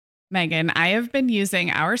Megan, I have been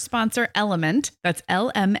using our sponsor Element, that's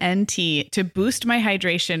LMNT, to boost my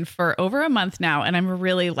hydration for over a month now, and I'm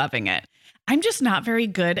really loving it. I'm just not very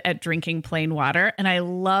good at drinking plain water, and I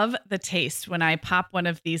love the taste when I pop one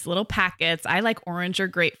of these little packets. I like orange or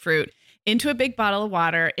grapefruit into a big bottle of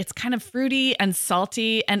water. It's kind of fruity and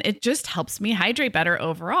salty, and it just helps me hydrate better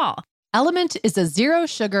overall. Element is a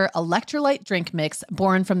zero-sugar electrolyte drink mix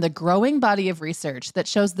born from the growing body of research that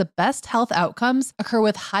shows the best health outcomes occur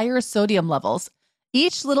with higher sodium levels.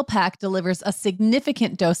 Each little pack delivers a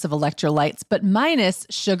significant dose of electrolytes, but minus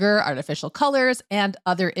sugar, artificial colors, and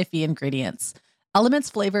other iffy ingredients. Element's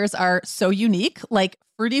flavors are so unique, like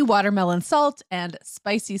fruity watermelon salt and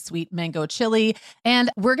spicy sweet mango chili. And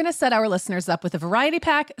we're going to set our listeners up with a variety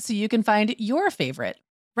pack so you can find your favorite.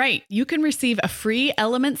 Right. You can receive a free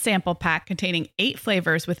Element sample pack containing 8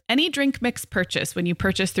 flavors with any drink mix purchase when you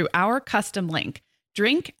purchase through our custom link,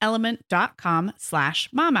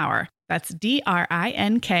 drinkelement.com/momhour. That's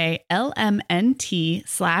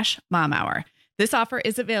DRINKLMNT/momhour. This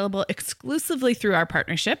is available exclusively through our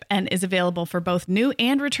partnership and is available for both new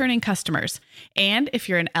and returning customers. And if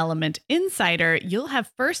you're an Element insider, you'll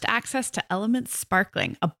have first access to Element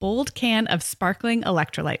Sparkling, a bold can of sparkling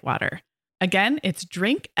electrolyte water. Again, it's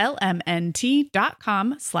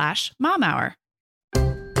drinklmnt.com/momhour.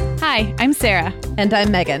 Hi, I'm Sarah. And I'm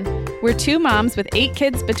Megan. We're 2 moms with 8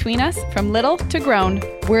 kids between us, from little to grown.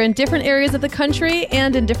 We're in different areas of the country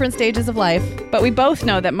and in different stages of life. But we both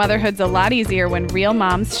know that motherhood's a lot easier when real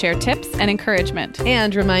moms share tips and encouragement.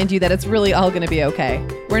 And remind you that it's really all going to be okay.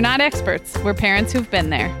 We're not experts. We're parents who've been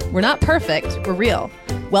there. We're not perfect. We're real.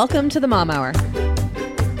 Welcome to the Mom Hour.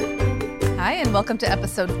 Hi, and welcome to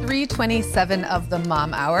episode 327 of the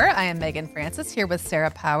Mom Hour. I am Megan Francis here with Sarah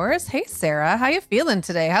Powers. Hey, Sarah, how you feeling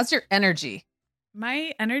today? How's your energy?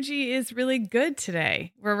 My energy is really good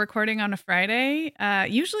today. We're recording on a Friday.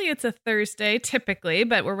 Usually it's a Thursday, typically,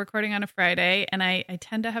 but we're recording on a Friday, and I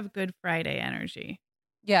tend to have good Friday energy.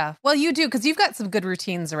 Yeah, well, you do, because you've got some good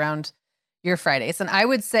routines around your Fridays. And I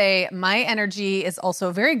would say my energy is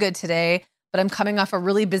also very good today, but I'm coming off a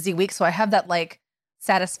really busy week, so I have that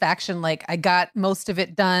satisfaction, I got most of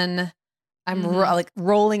it done. I'm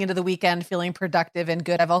rolling into the weekend feeling productive and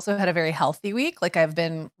good. I've also had a very healthy week. I've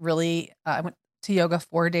been really, I went to yoga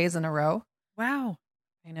 4 days in a row. Wow.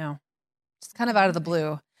 I know. Just kind of out of the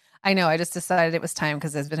blue. I know. I just decided it was time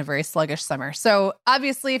because it's been a very sluggish summer. So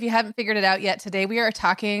obviously, if you haven't figured it out yet, today we are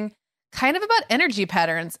talking kind of about energy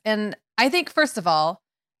patterns. And I think, first of all,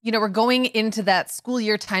 we're going into that school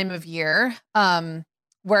year time of year,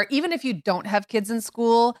 where even if you don't have kids in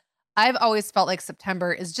school, I've always felt like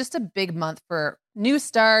September is just a big month for new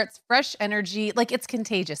starts, fresh energy. It's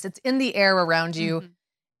contagious. It's in the air around you,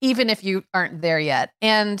 even if you aren't there yet.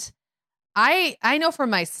 And I know for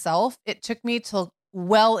myself, it took me till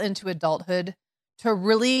well into adulthood to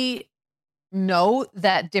really know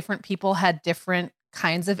that different people had different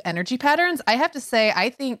kinds of energy patterns. I have to say,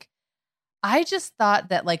 I think I just thought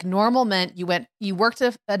that normal meant you worked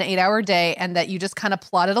an 8-hour day and that you just kind of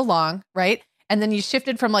plodded along, right? And then you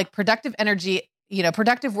shifted from productive energy,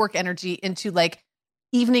 productive work energy into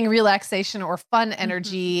evening relaxation or fun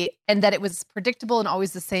energy, and that it was predictable and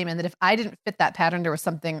always the same. And that if I didn't fit that pattern, there was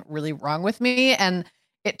something really wrong with me. And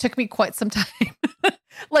it took me quite some time,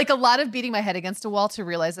 a lot of beating my head against a wall to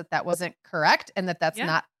realize that that wasn't correct. And that's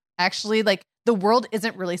not actually the world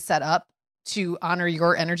isn't really set up to honor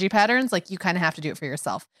your energy patterns. You kind of have to do it for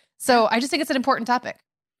yourself. So I just think it's an important topic.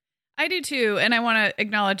 I do too. And I want to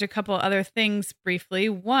acknowledge a couple other things briefly.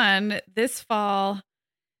 One, this fall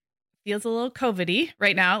feels a little COVID-y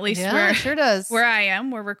right now, at least it sure does. Where I am.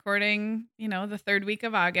 We're recording, the 3rd week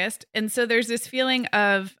of August. And so there's this feeling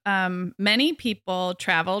of many people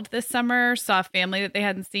traveled this summer, saw family that they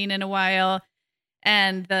hadn't seen in a while.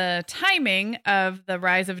 And the timing of the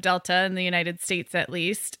rise of Delta in the United States, at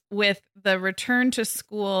least, with the return to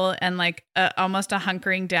school and almost a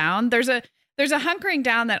hunkering down. There's a hunkering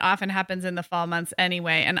down that often happens in the fall months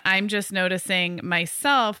anyway. And I'm just noticing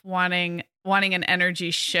myself wanting an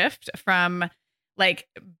energy shift from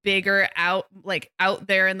bigger out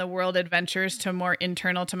there in the world adventures to more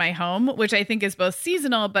internal to my home, which I think is both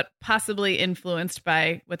seasonal, but possibly influenced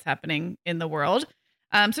by what's happening in the world.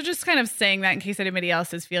 So just kind of saying that in case anybody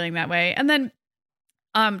else is feeling that way. And then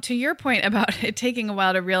to your point about it taking a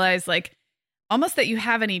while to realize almost that you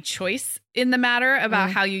have any choice in the matter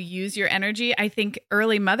about how you use your energy. I think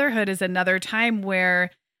early motherhood is another time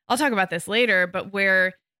where, I'll talk about this later, but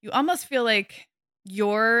where you almost feel like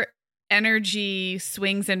your energy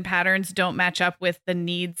swings and patterns don't match up with the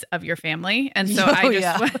needs of your family. And so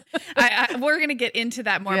we're going to get into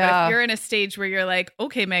that more. But if you're in a stage where you're like,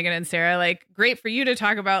 okay, Megan and Sarah, like, great for you to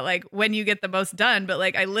talk about like when you get the most done, but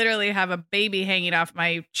like, I literally have a baby hanging off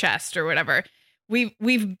my chest or whatever.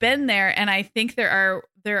 We've been there. And I think there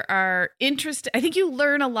are I think you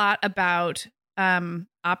learn a lot about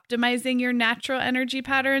optimizing your natural energy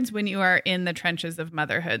patterns when you are in the trenches of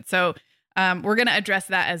motherhood. So we're going to address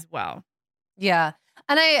that as well. Yeah.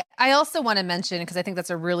 And I also want to mention, because I think that's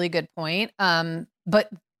a really good point. But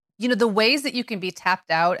the ways that you can be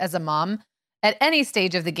tapped out as a mom at any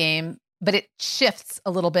stage of the game, but it shifts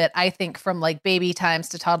a little bit, I think, from like baby times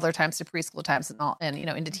to toddler times to preschool times and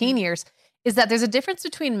into teen years, is that there's a difference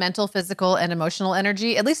between mental, physical, and emotional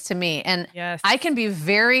energy, at least to me. And yes. I can be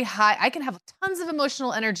very high. I can have tons of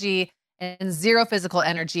emotional energy and zero physical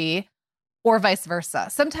energy, or vice versa.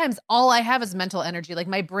 Sometimes all I have is mental energy. Like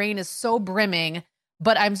my brain is so brimming,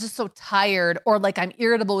 but I'm just so tired, or like I'm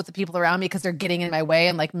irritable with the people around me because they're getting in my way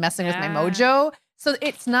and like messing with my mojo. So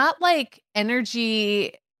it's not like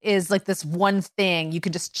energy is like this one thing you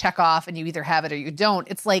can just check off and you either have it or you don't.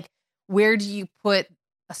 It's like, where do you put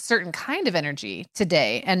a certain kind of energy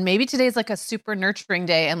today? And maybe today is like a super nurturing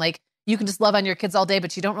day and like you can just love on your kids all day,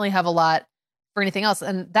 but you don't really have a lot for anything else.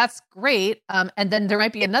 And that's great. And then there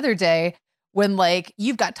might be another day when like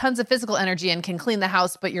you've got tons of physical energy and can clean the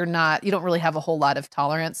house, but you don't really have a whole lot of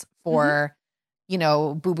tolerance for,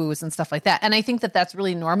 boo-boos and stuff like that. And I think that that's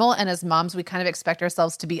really normal. And as moms, we kind of expect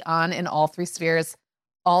ourselves to be on in all three spheres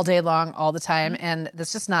all day long, all the time. And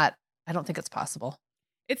that's just I don't think it's possible.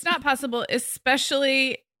 It's not possible,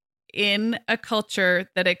 especially in a culture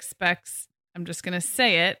that expects, I'm just going to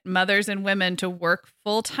say it, mothers and women to work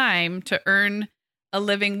full time to earn a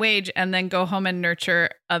living wage and then go home and nurture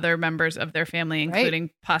other members of their family, including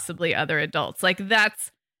possibly other adults. Like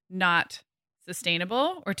that's not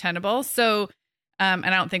sustainable or tenable. So, and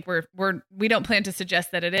I don't think we don't plan to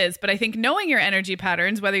suggest that it is, but I think knowing your energy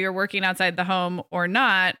patterns, whether you're working outside the home or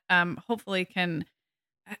not, hopefully can,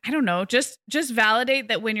 I don't know, just validate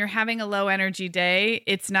that when you're having a low energy day,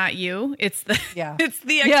 it's not you, it's the, it's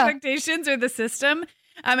the expectations or the system,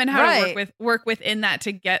 and how to work within that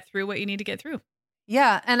to get through what you need to get through.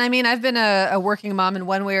 Yeah. And I mean, I've been a working mom in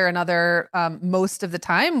one way or another most of the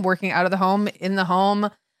time, working out of the home, in the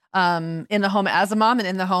home as a mom, and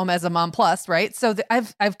in the home as a mom plus, right? So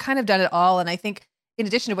I've kind of done it all. And I think in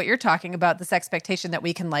addition to what you're talking about, this expectation that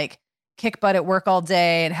we can like kick butt at work all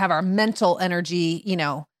day and have our mental energy,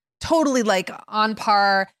 totally like on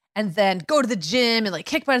par, and then go to the gym and like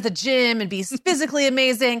kick butt at the gym and be physically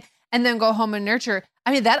amazing, and then go home and nurture.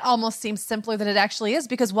 I mean, that almost seems simpler than it actually is,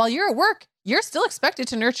 because while you're at work, you're still expected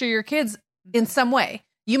to nurture your kids in some way.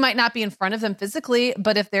 You might not be in front of them physically,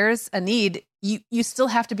 but if there's a need, you still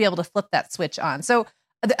have to be able to flip that switch on. So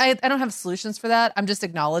I don't have solutions for that. I'm just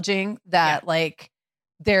acknowledging that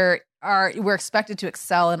we're expected to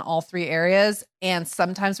excel in all three areas. And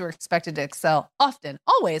sometimes we're expected to excel, often,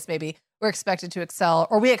 always maybe, we're expected to excel,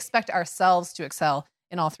 or we expect ourselves to excel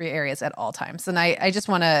in all three areas at all times. And I just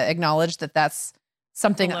want to acknowledge that that's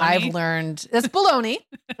something I've learned. That's baloney.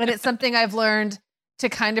 And it's something I've learned to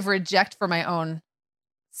kind of reject for my own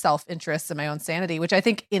self-interest and my own sanity, which I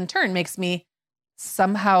think in turn makes me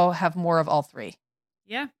somehow have more of all three.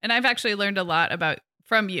 Yeah. And I've actually learned a lot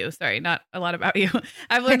from you. Sorry, not a lot about you.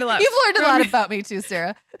 I've learned a lot. You've learned a lot about me too,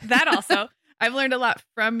 Sarah. That also. I've learned a lot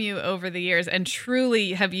from you over the years and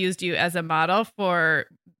truly have used you as a model for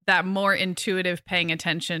that more intuitive paying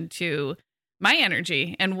attention to my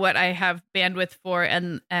energy and what I have bandwidth for,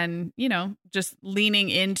 and just leaning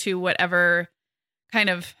into whatever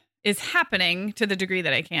kind of is happening to the degree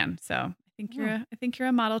that I can. So I think you're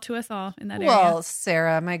a model to us all in that area. Well,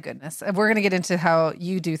 Sarah, my goodness. We're going to get into how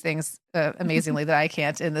you do things amazingly that I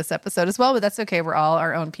can't in this episode as well, but that's okay. We're all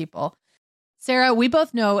our own people. Sarah, we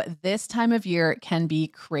both know this time of year can be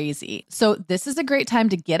crazy. So this is a great time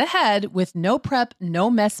to get ahead with no prep,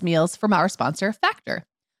 no mess meals from our sponsor, Factor.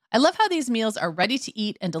 I love how these meals are ready to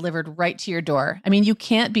eat and delivered right to your door. I mean, you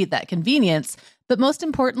can't beat that convenience, but most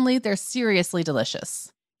importantly, they're seriously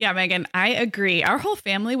delicious. Yeah, Megan, I agree. Our whole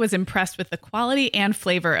family was impressed with the quality and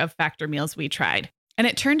flavor of Factor meals we tried. And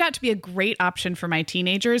it turned out to be a great option for my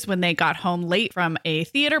teenagers when they got home late from a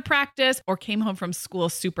theater practice or came home from school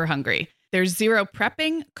super hungry. There's zero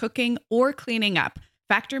prepping, cooking, or cleaning up.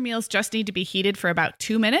 Factor meals just need to be heated for about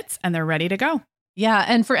 2 minutes and they're ready to go. Yeah,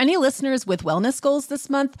 and for any listeners with wellness goals this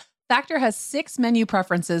month, Factor has 6 menu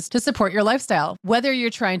preferences to support your lifestyle. Whether you're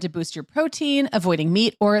trying to boost your protein, avoiding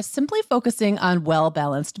meat, or simply focusing on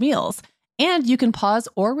well-balanced meals. And you can pause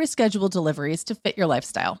or reschedule deliveries to fit your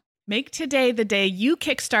lifestyle. Make today the day you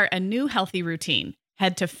kickstart a new healthy routine.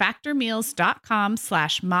 Head to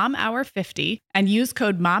factormeals.com/momhour50 and use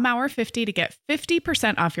code momhour50 to get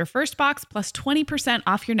 50% off your first box plus 20%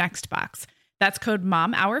 off your next box. That's code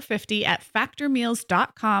momhour50 at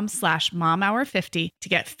factormeals.com/momhour50 to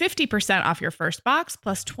get 50% off your first box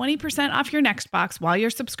plus 20% off your next box while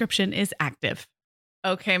your subscription is active.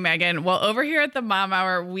 Okay, Megan. Well, over here at the Mom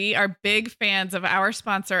Hour, we are big fans of our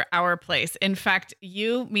sponsor, Our Place. In fact,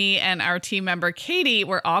 you, me, and our team member, Katie,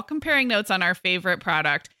 were all comparing notes on our favorite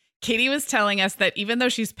product. Katie was telling us that even though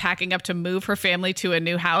she's packing up to move her family to a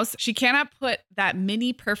new house, she cannot put that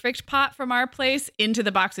mini perfect pot from Our Place into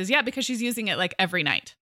the boxes yet because she's using it like every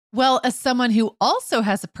night. Well, as someone who also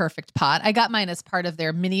has a perfect pot, I got mine as part of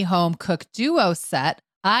their mini home cook duo set.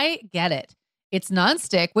 I get it. It's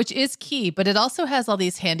nonstick, which is key, but it also has all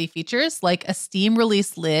these handy features like a steam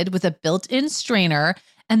release lid with a built-in strainer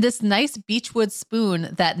and this nice beechwood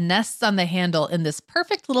spoon that nests on the handle in this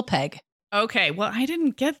perfect little peg. Okay, well, I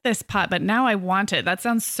didn't get this pot, but now I want it. That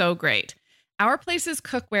sounds so great. Our Place's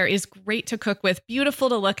cookware is great to cook with, beautiful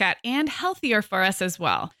to look at, and healthier for us as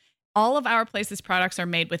well. All of Our Place's products are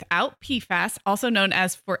made without PFAS, also known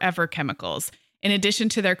as forever chemicals. In addition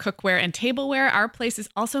to their cookware and tableware, Our Place is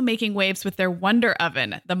also making waves with their Wonder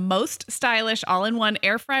Oven, the most stylish all-in-one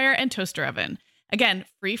air fryer and toaster oven. Again,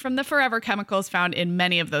 free from the forever chemicals found in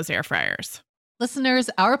many of those air fryers. Listeners,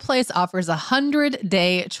 Our Place offers a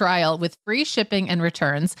 100-day trial with free shipping and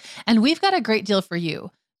returns, and we've got a great deal for you.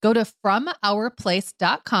 Go to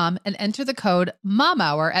FromOurPlace.com and enter the code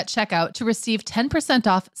MOMHOUR at checkout to receive 10%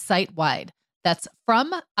 off site-wide. That's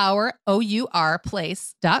from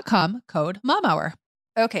OurPlace.com, code MOMHOUR.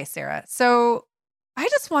 Okay, Sarah. So I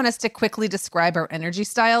just want us to quickly describe our energy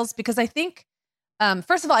styles because I think,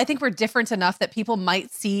 first of all, I think we're different enough that people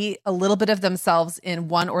might see a little bit of themselves in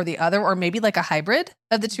one or the other, or maybe like a hybrid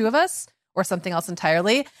of the two of us or something else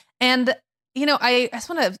entirely. And, you know, I just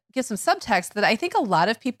want to give some subtext that I think a lot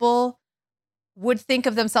of people would think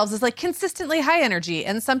of themselves as like consistently high energy.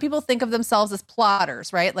 And some people think of themselves as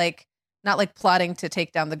plotters, right? Like, not like plotting to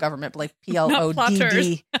take down the government, but like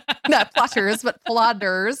PLODD. Not plotters, but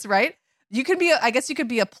plotters, right? You can be, I guess you could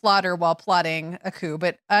be a plotter while plotting a coup,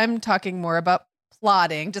 but I'm talking more about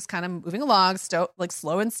plotting, just kind of moving along, like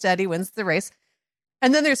slow and steady wins the race.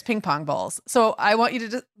 And then there's ping pong balls. So I want you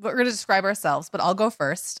to, we're going to describe ourselves, but I'll go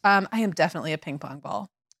first. I am definitely a ping pong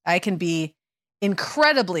ball. I can be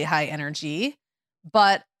incredibly high energy,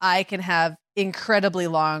 but I can have incredibly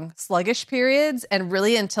long sluggish periods. And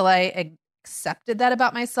really until I accepted that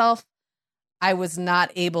about myself, I was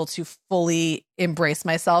not able to fully embrace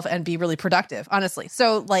myself and be really productive, honestly.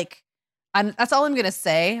 So like, that's all I'm going to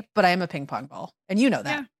say, but I am a ping pong ball. And you know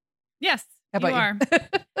that. Yeah. Yes, how about you are.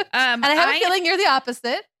 And I have a feeling you're the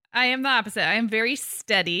opposite. I am the opposite. I am very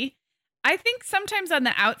steady. I think sometimes on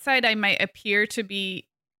the outside, I might appear to be,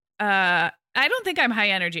 I don't think I'm high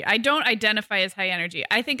energy. I don't identify as high energy.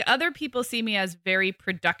 I think other people see me as very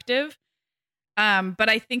productive. But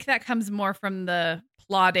I think that comes more from the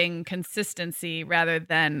plodding consistency rather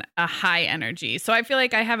than a high energy. So I feel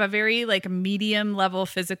like I have a very like medium level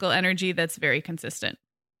physical energy that's very consistent.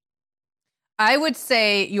 I would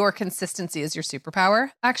say your consistency is your superpower,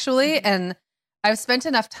 actually. Mm-hmm. And I've spent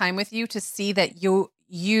enough time with you to see that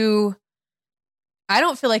I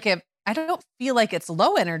don't feel like it's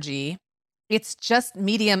low energy. It's just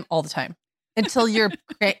medium all the time until you're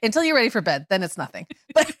ready for bed. Then it's nothing.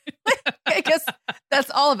 But I guess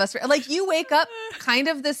that's all of us. Like you wake up kind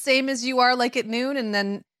of the same as you are like at noon. And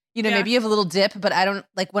then, maybe you have a little dip, but I don't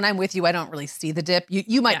like when I'm with you, I don't really see the dip.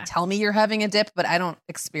 You might tell me you're having a dip, but I don't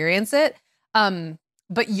experience it.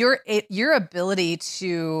 But your ability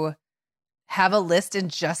to have a list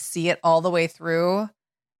and just see it all the way through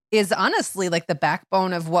is honestly like the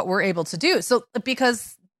backbone of what we're able to do. So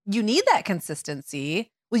because you need that consistency.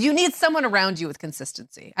 Well, you need someone around you with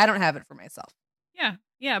consistency. I don't have it for myself. Yeah.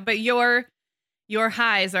 Yeah. But your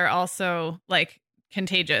highs are also like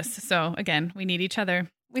contagious. So again, we need each other.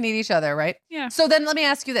 We need each other, right? Yeah. So then let me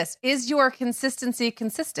ask you this. Is your consistency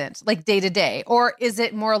consistent, like day to day? Or is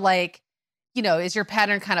it more like, is your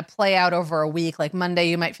pattern kind of play out over a week? Like Monday,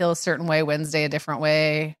 you might feel a certain way, Wednesday, a different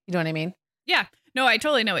way. You know what I mean? Yeah. No, I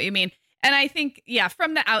totally know what you mean. And I think,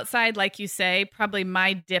 from the outside, like you say, probably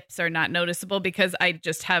my dips are not noticeable because I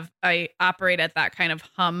operate at that kind of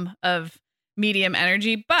hum of medium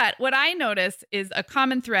energy. But what I notice is a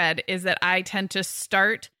common thread is that I tend to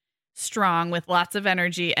start strong with lots of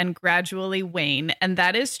energy and gradually wane. And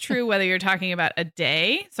that is true whether you're talking about a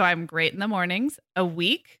day. So I'm great in the mornings, a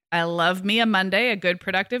week. I love me a Monday, a good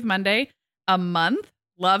productive Monday, a month,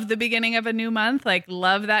 love the beginning of a new month, like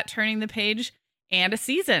love that turning the page. and a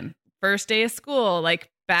season. First day of school, like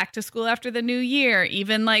back to school after the new year,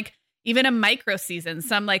 even a micro season.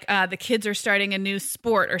 Some like the kids are starting a new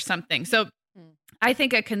sport or something. So I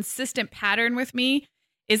think a consistent pattern with me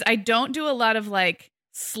is I don't do a lot of like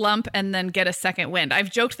slump and then get a second wind.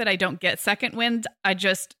 I've joked that I don't get second wind. I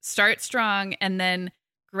just start strong and then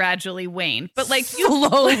gradually wane. But like you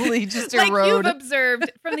slowly just erode. Like you've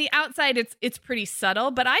observed from the outside, it's pretty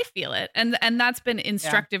subtle, but I feel it. And that's been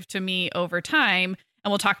instructive to me over time.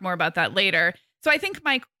 And we'll talk more about that later. So I think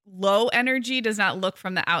my low energy does not look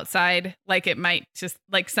from the outside like it might just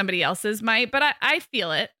like somebody else's might, but I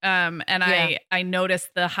feel it. I notice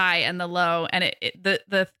the high and the low, and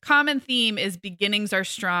the common theme is beginnings are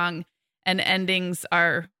strong and endings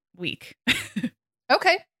are weak.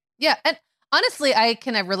 Okay. Yeah. And honestly, I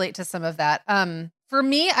can relate to some of that. For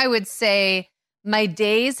me, I would say my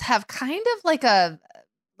days have kind of like a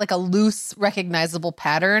loose, recognizable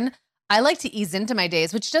pattern. I like to ease into my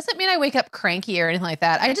days, which doesn't mean I wake up cranky or anything like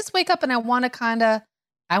that. I just wake up and I want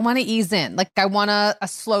to ease in. Like I want a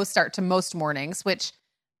slow start to most mornings, which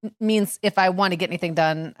means if I want to get anything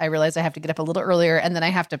done, I realize I have to get up a little earlier, and then I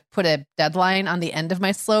have to put a deadline on the end of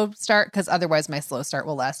my slow start, because otherwise my slow start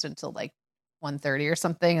will last until like 1:30 or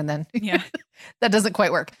something. And then that doesn't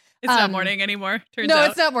quite work. It's not morning anymore.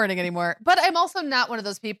 It's not morning anymore. But I'm also not one of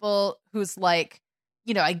those people who's like,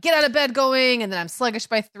 I get out of bed going and then I'm sluggish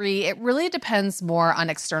by 3. It really depends more on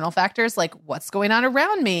external factors, like what's going on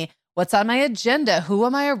around me, what's on my agenda, who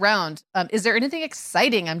am I around? Is there anything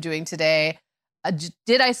exciting I'm doing today?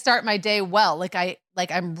 Did I start my day well?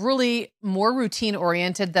 I'm really more routine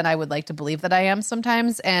oriented than I would like to believe that I am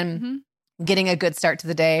sometimes. And getting a good start to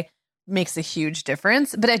the day makes a huge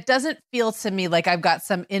difference. But it doesn't feel to me like I've got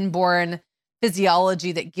some inborn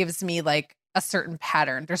physiology that gives me like a certain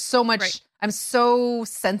pattern. There's so much. Right. I'm so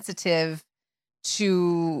sensitive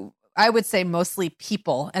to, I would say, mostly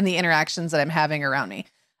people and the interactions that I'm having around me.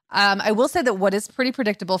 I will say that what is pretty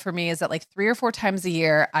predictable for me is that like 3 or 4 times a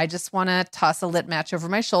year, I just want to toss a lit match over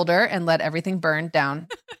my shoulder and let everything burn down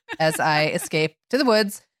as I escape to the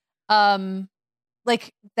woods.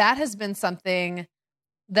 Like that has been something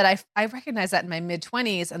that I recognize that in my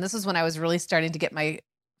mid-20s. And this is when I was really starting to get my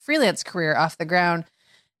freelance career off the ground.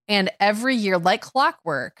 And every year, like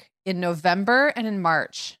clockwork, in November and in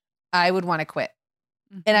March, I would want to quit.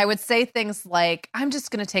 And I would say things like, I'm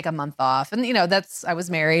just going to take a month off. And, I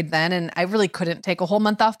was married then and I really couldn't take a whole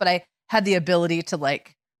month off, but I had the ability to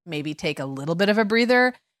like maybe take a little bit of a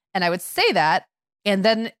breather. And I would say that. And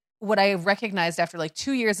then what I recognized after like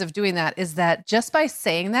 2 years of doing that is that just by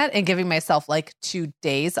saying that and giving myself like 2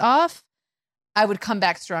 days off, I would come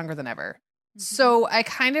back stronger than ever. So I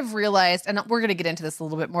kind of realized, and we're going to get into this a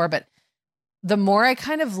little bit more, but the more I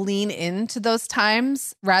kind of lean into those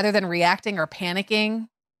times rather than reacting or panicking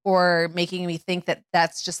or making me think that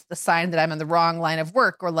that's just the sign that I'm in the wrong line of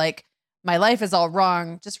work or like my life is all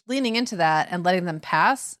wrong, just leaning into that and letting them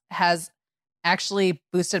pass has actually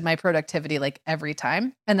boosted my productivity like every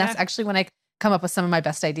time. And that's actually when I come up with some of my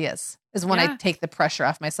best ideas, is when I take the pressure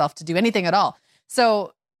off myself to do anything at all.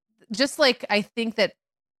 So just like, I think that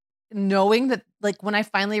knowing that, like when I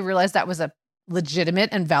finally realized that was a legitimate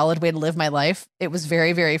and valid way to live my life, it was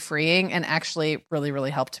very, very freeing and actually really,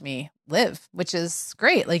 really helped me live, which is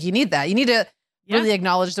great. Like you need that. You need to really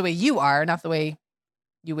acknowledge the way you are, not the way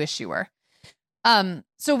you wish you were.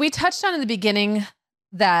 So we touched on in the beginning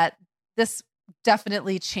that this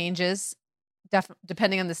definitely changes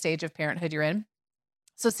depending on the stage of parenthood you're in.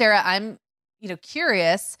 So Sarah, I'm,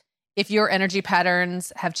 curious if your energy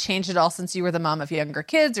patterns have changed at all since you were the mom of younger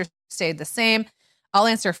kids or stayed the same. I'll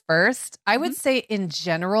answer first. I would say in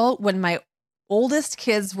general, when my oldest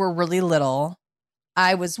kids were really little,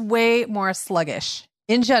 I was way more sluggish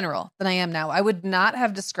in general than I am now. I would not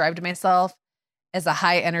have described myself as a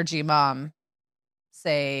high energy mom,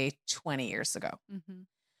 say 20 years ago.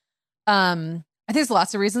 I think there's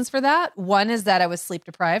lots of reasons for that. One is that I was sleep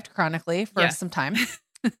deprived chronically for some time.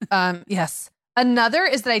 Yes. Another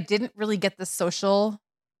is that I didn't really get the social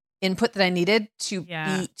input that I needed to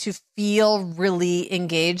feel really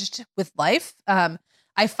engaged with life.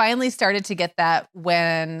 I finally started to get that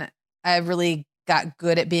when I really got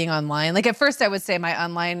good at being online. Like at first I would say my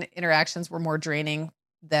online interactions were more draining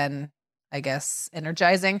than, I guess,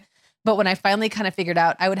 energizing. But when I finally kind of figured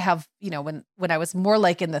out, I would have, when I was more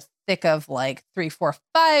like in the thick of like 3, 4,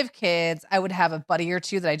 5 kids, I would have a buddy or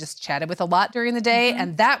two that I just chatted with a lot during the day.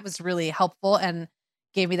 And that was really helpful and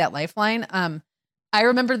gave me that lifeline. I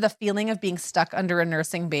remember the feeling of being stuck under a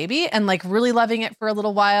nursing baby and like really loving it for a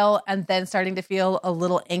little while and then starting to feel a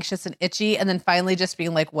little anxious and itchy. And then finally just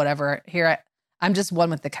being like, whatever, here, I'm just one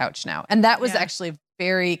with the couch now. And that was actually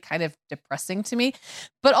very kind of depressing to me.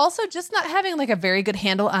 But also just not having like a very good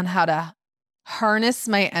handle on how to harness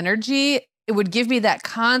my energy. It would give me that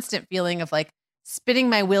constant feeling of like spinning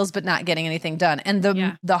my wheels, but not getting anything done. And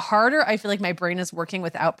the harder I feel like my brain is working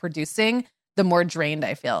without producing, the more drained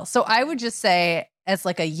I feel. So I would just say, as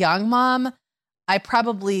like a young mom, I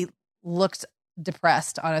probably looked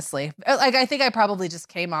depressed, honestly. Like, I think I probably just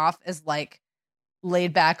came off as like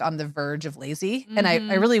laid back on the verge of lazy. And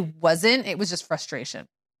I really wasn't. It was just frustration.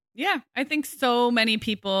 Yeah. I think so many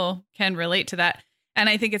people can relate to that. And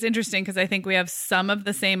I think it's interesting because I think we have some of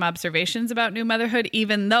the same observations about new motherhood,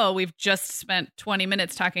 even though we've just spent 20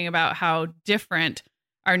 minutes talking about how different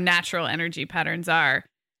our natural energy patterns are.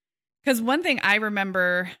 Because one thing I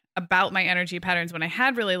remember about my energy patterns when I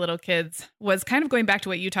had really little kids was kind of going back to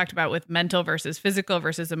what you talked about with mental versus physical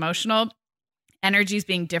versus emotional energies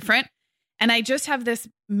being different. And I just have this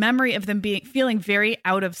memory of them feeling very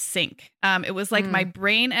out of sync. It was like my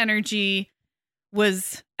brain energy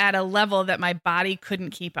was at a level that my body couldn't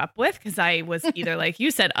keep up with because I was either, like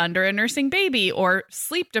you said, under a nursing baby or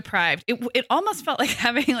sleep deprived. It almost felt like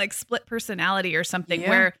having like split personality or something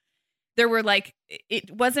where there were like,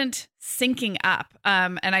 it wasn't syncing up.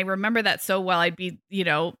 And I remember that so well. I'd be,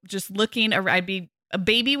 just looking, a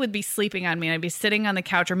baby would be sleeping on me and I'd be sitting on the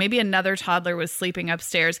couch, or maybe another toddler was sleeping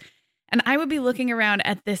upstairs. And I would be looking around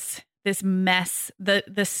at this mess,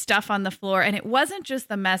 the stuff on the floor. And it wasn't just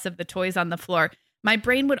the mess of the toys on the floor. My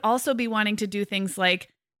brain would also be wanting to do things like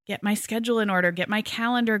get my schedule in order, get my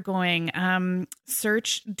calendar going,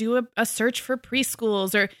 do a search for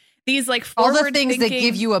preschools, or these like forward all the things thinking, that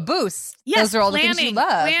give you a boost. Yes, those are all the things you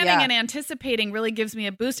love. Planning and anticipating really gives me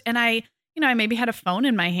a boost. And I maybe had a phone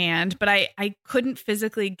in my hand, but I couldn't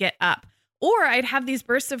physically get up. Or I'd have these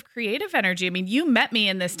bursts of creative energy. I mean, you met me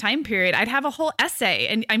in this time period. I'd have a whole essay,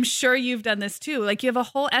 and I'm sure you've done this too. Like you have a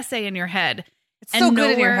whole essay in your head. It's so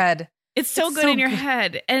good in your head. It's so good in your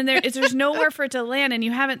head, and there's nowhere for it to land, and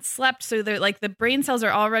you haven't slept, so they're like the brain cells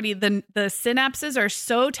are already the synapses are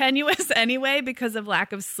so tenuous anyway because of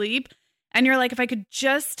lack of sleep, and you're like, if I could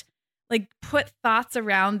just like put thoughts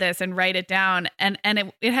around this and write it down, and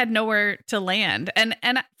it had nowhere to land, and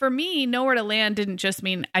for me, nowhere to land didn't just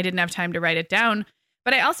mean I didn't have time to write it down,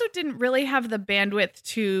 but I also didn't really have the bandwidth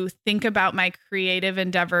to think about my creative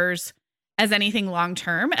endeavors as anything long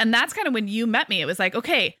term, and that's kind of when you met me. It was like,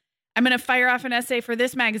 okay, I'm going to fire off an essay for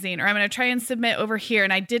this magazine, or I'm going to try and submit over here.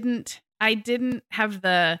 And I didn't have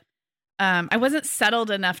I wasn't settled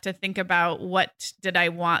enough to think about what did I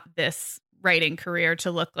want this writing career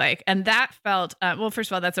to look like. And that felt, well,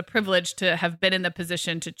 first of all, that's a privilege to have been in the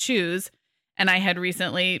position to choose. And I had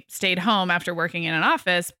recently stayed home after working in an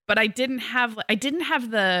office, but I didn't have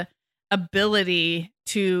the ability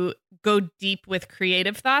to go deep with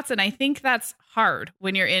creative thoughts. And I think that's hard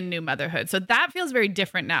when you're in new motherhood. So that feels very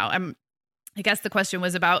different now. I guess the question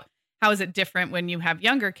was about how is it different when you have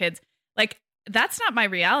younger kids? Like, that's not my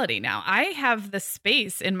reality now. I have the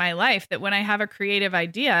space in my life that when I have a creative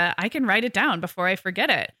idea, I can write it down before I forget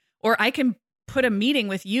it. Or I can put a meeting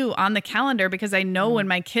with you on the calendar because I know when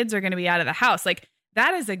my kids are going to be out of the house. Like,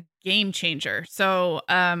 that is a game changer. So,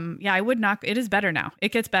 I would not, it is better now.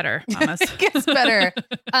 It gets better, Mamas. It gets better.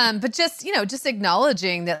 But just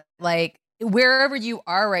acknowledging that like wherever you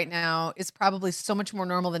are right now is probably so much more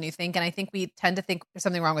normal than you think. And I think we tend to think there's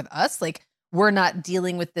something wrong with us. Like we're not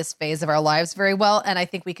dealing with this phase of our lives very well. And I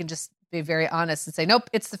think we can just be very honest and say, nope,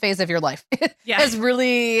 it's the phase of your life.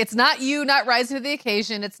 It's not you not rising to the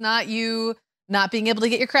occasion. It's not you not being able to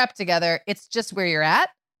get your crap together. It's just where you're at.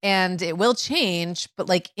 And it will change, but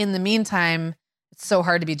like in the meantime, it's so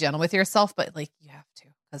hard to be gentle with yourself, but like you have to,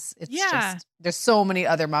 because it's just, there's so many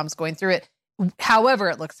other moms going through it, however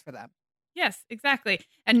it looks for them. Yes, exactly.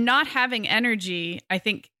 And not having energy, I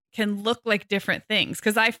think, can look like different things.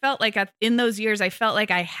 Because I felt like in those years, I felt like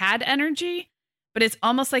I had energy, but it's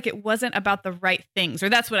almost like it wasn't about the right things, or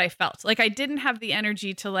that's what I felt. Like I didn't have the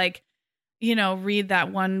energy to like, read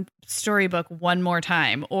that one storybook one more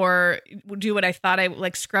time or do what I thought I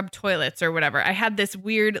like scrub toilets or whatever. I had this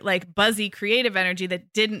weird, like buzzy creative energy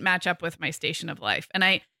that didn't match up with my station of life. And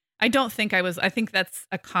I don't think I think that's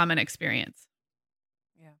a common experience.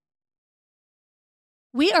 Yeah.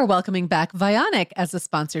 We are welcoming back Vionic as a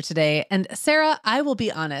sponsor today. And Sarah, I will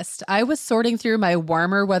be honest, I was sorting through my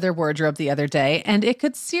warmer weather wardrobe the other day and it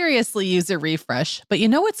could seriously use a refresh. But you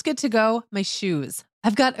know what's good to go? My shoes.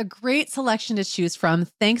 I've got a great selection to choose from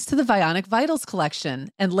thanks to the Vionic Vitals collection.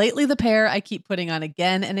 And lately, the pair I keep putting on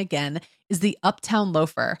again and again is the Uptown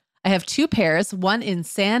Loafer. I have two pairs, one in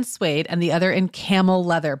sand suede and the other in camel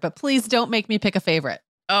leather, but please don't make me pick a favorite.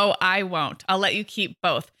 Oh, I won't. I'll let you keep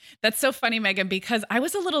both. That's so funny, Megan, because I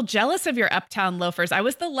was a little jealous of your Uptown loafers. I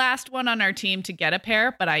was the last one on our team to get a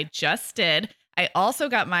pair, but I just did. I also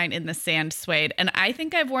got mine in the sand suede, and I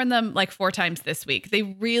think I've worn them like 4 times this week. They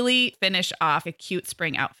really finish off a cute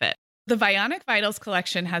spring outfit. The Vionic Vitals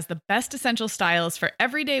collection has the best essential styles for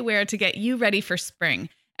everyday wear to get you ready for spring.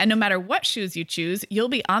 And no matter what shoes you choose, you'll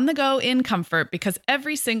be on the go in comfort because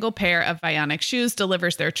every single pair of Vionic shoes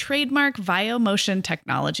delivers their trademark VioMotion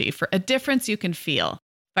technology for a difference you can feel.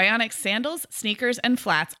 Vionic sandals, sneakers, and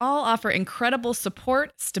flats all offer incredible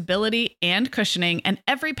support, stability, and cushioning, and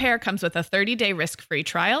every pair comes with a 30-day risk-free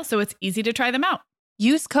trial, so it's easy to try them out.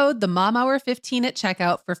 Use code TheMomHour15 at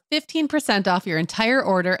checkout for 15% off your entire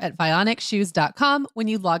order at VionicShoes.com when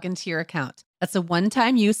you log into your account. That's a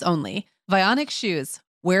one-time use only. Vionic Shoes.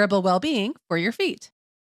 Wearable well-being for your feet.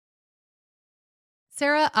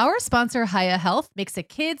 Sarah, our sponsor, Hiya Health, makes a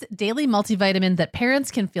kids' daily multivitamin that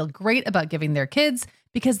parents can feel great about giving their kids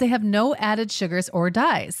because they have no added sugars or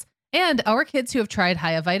dyes. And our kids who have tried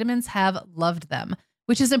Hiya vitamins have loved them,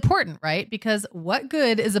 which is important, right? Because what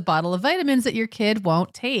good is a bottle of vitamins that your kid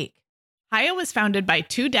won't take? Hiya was founded by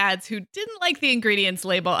 2 dads who didn't like the ingredients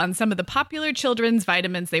label on some of the popular children's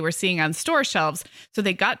vitamins they were seeing on store shelves, so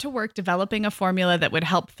they got to work developing a formula that would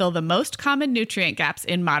help fill the most common nutrient gaps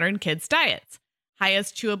in modern kids' diets.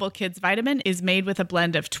 Hiya's Chewable Kids Vitamin is made with a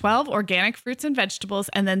blend of 12 organic fruits and vegetables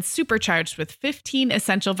and then supercharged with 15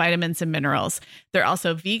 essential vitamins and minerals. They're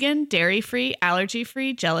also vegan, dairy-free,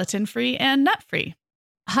 allergy-free, gelatin-free, and nut-free.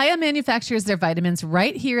 Hiya manufactures their vitamins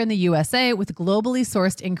right here in the USA with globally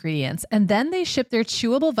sourced ingredients, and then they ship their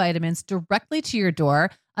chewable vitamins directly to your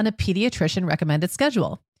door on a pediatrician recommended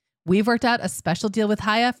schedule. We've worked out a special deal with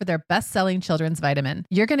Hiya for their best-selling children's vitamin.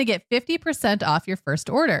 You're going to get 50% off your first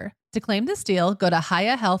order. To claim this deal, go to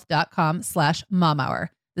hiyahealth.com/momhour.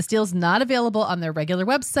 This deal's not available on their regular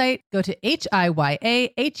website. Go to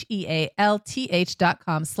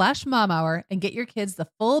hiyahealth.com/momhour and get your kids the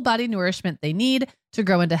full body nourishment they need to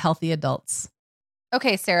grow into healthy adults.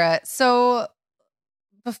 Okay, Sarah. So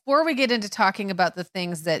before we get into talking about the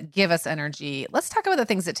things that give us energy, let's talk about the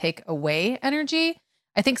things that take away energy.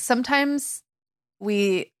 I think sometimes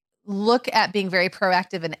we look at being very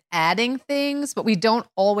proactive and adding things, but we don't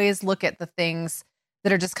always look at the things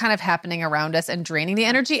that are just kind of happening around us and draining the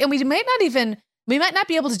energy. And we might not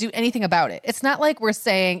be able to do anything about it. It's not like we're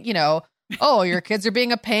saying, oh, your kids are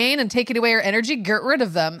being a pain and taking away your energy, get rid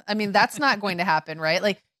of them. I mean, that's not going to happen, right?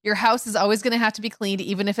 Like your house is always going to have to be cleaned,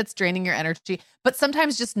 even if it's draining your energy. But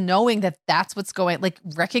sometimes just knowing that that's what's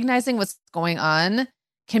recognizing what's going on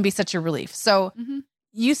can be such a relief. So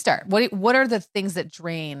you start. What are the things that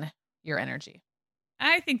drain your energy?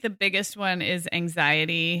 I think the biggest one is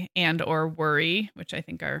anxiety and or worry, which I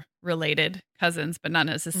think are related cousins, but not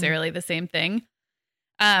necessarily the same thing.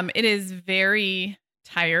 It is very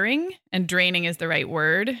tiring, and draining is the right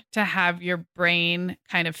word, to have your brain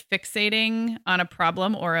kind of fixating on a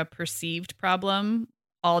problem or a perceived problem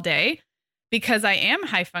all day, because I am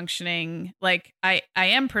high functioning, like I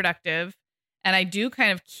am productive, and I do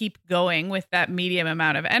kind of keep going with that medium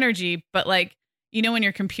amount of energy. But when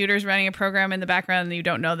your computer's running a program in the background and you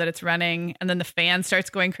don't know that it's running, and then the fan starts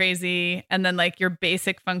going crazy, and then your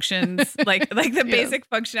basic functions, basic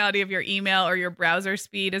functionality of your email or your browser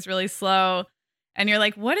speed is really slow. And you're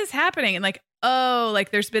like, what is happening? And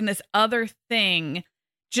there's been this other thing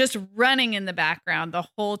just running in the background the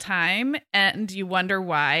whole time. And you wonder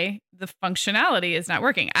why the functionality is not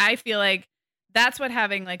working. I feel like that's what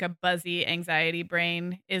having a buzzy anxiety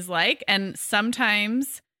brain is like. And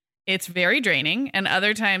sometimes it's very draining, and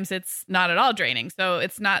other times it's not at all draining. So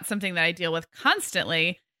it's not something that I deal with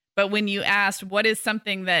constantly. But when you asked what is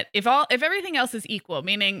something that if everything else is equal,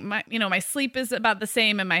 meaning my sleep is about the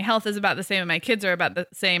same and my health is about the same and my kids are about the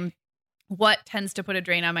same, what tends to put a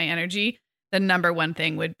drain on my energy? The number one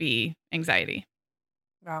thing would be anxiety.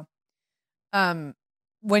 Wow.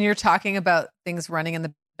 When you're talking about things running in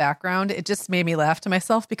the background, it just made me laugh to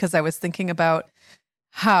myself, because I was thinking about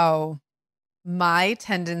how my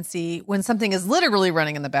tendency when something is literally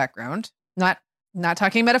running in the background, not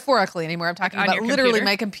talking metaphorically anymore. I'm talking about literally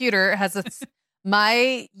my computer has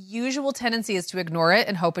my usual tendency is to ignore it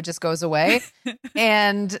and hope it just goes away.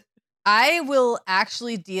 And I will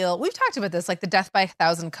actually we've talked about this, the death by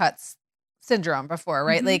 1,000 cuts syndrome before,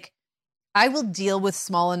 right? Mm-hmm. I will deal with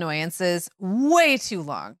small annoyances way too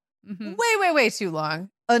long, way too long,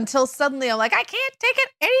 until suddenly I'm like, I can't take it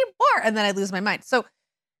anymore. And then I lose my mind. So,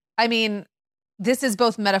 I mean, this is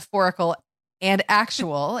both metaphorical and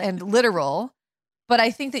actual and literal. But I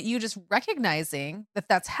think that you just recognizing that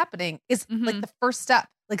that's happening is the first step,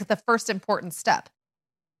 the first important step.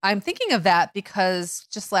 I'm thinking of that because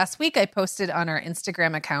just last week I posted on our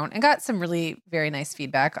Instagram account and got some really very nice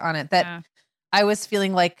feedback on it that I was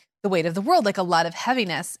feeling like the weight of the world, like a lot of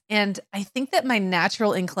heaviness. And I think that my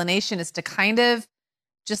natural inclination is to kind of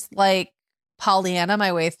just like Pollyanna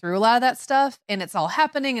my way through a lot of that stuff. And it's all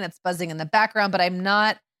happening and it's buzzing in the background, but I'm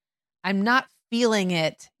not feeling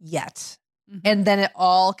it yet. Mm-hmm. And then it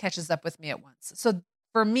all catches up with me at once. So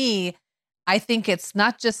for me, I think it's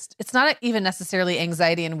not even necessarily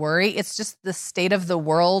anxiety and worry. It's just the state of the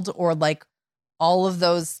world, or like all of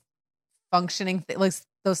those functioning, like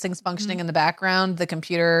those things functioning in the background, the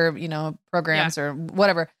computer, programs or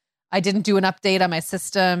whatever. I didn't do an update on my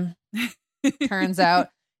system. Turns out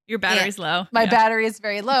your battery's low. My battery is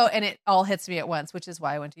very low, and it all hits me at once, which is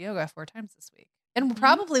why I went to yoga 4 times this week. And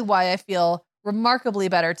probably why I feel remarkably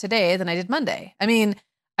better today than I did Monday. I mean,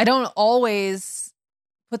 I don't always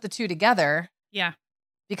put the two together. Yeah.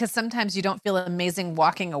 Because sometimes you don't feel amazing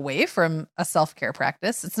walking away from a self-care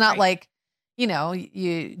practice. It's not like,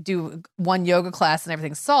 you do one yoga class and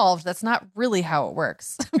everything's solved. That's not really how it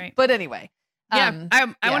works. Right. But anyway. Yeah.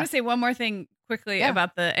 I want to say one more thing quickly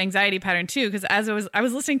about the anxiety pattern too, because as I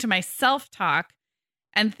was listening to myself talk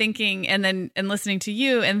and thinking, and listening to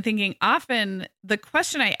you and thinking, often the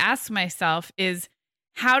question I ask myself is,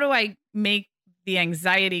 how do I make the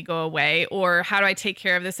anxiety go away? Or how do I take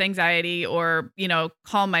care of this anxiety, or,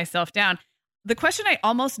 calm myself down? The question I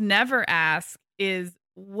almost never ask is,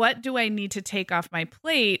 what do I need to take off my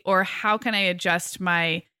plate? Or how can I adjust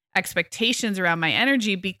my expectations around my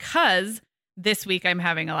energy? Because this week I'm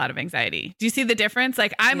having a lot of anxiety. Do you see the difference?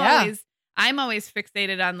 Like I'm always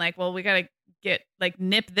fixated on like, well, we got to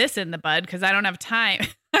nip this in the bud because I don't have time.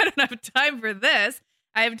 I don't have time for this.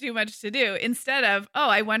 I have too much to do, instead of,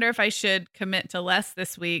 I wonder if I should commit to less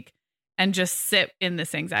this week and just sit in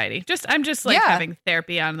this anxiety. I'm just having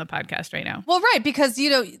therapy on the podcast right now. Well, right. Because,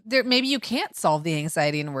 maybe you can't solve the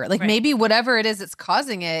anxiety and worry. Like maybe whatever it is that's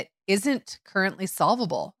causing it isn't currently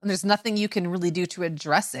solvable. And there's nothing you can really do to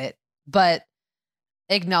address it, but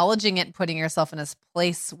acknowledging it and putting yourself in a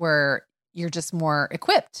place where you're just more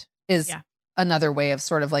equipped is another way of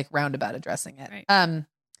sort of like roundabout addressing it. Right.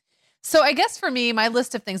 So I guess for me, my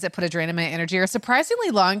list of things that put a drain on my energy are surprisingly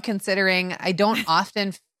long, considering I don't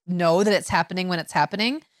often know that it's happening when it's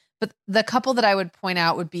happening. But the couple that I would point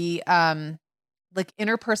out would be like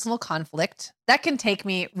interpersonal conflict. That can take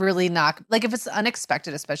me really like if it's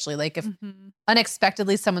unexpected, especially like if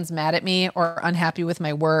unexpectedly someone's mad at me or unhappy with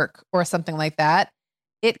my work or something like that,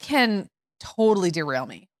 it can totally derail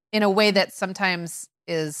me in a way that sometimes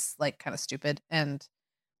is like kind of stupid. And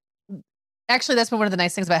actually, that's been one of the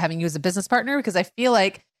nice things about having you as a business partner, because I feel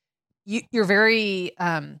like you're very,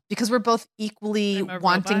 because we're both equally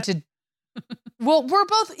wanting to, we're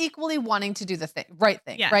both equally wanting to do the right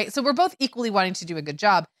thing, right? So we're both equally wanting to do a good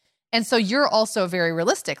job. And so you're also very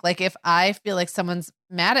realistic. Like if I feel like someone's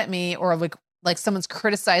mad at me, or like someone's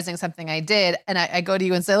criticizing something I did, and I go to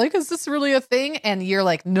you and say like, is this really a thing? And you're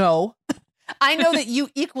like, no, I know that you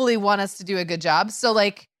equally want us to do a good job. So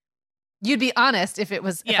like, you'd be honest if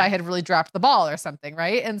I had really dropped the ball or something.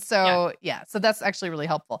 Right. And so, so that's actually really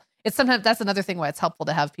helpful. It's sometimes that's another thing why it's helpful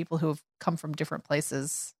to have people who've come from different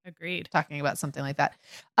places. Agreed. Talking about something like that.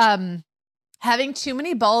 Having too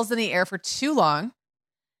many balls in the air for too long,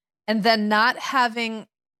 and then not having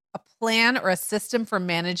a plan or a system for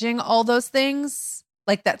managing all those things,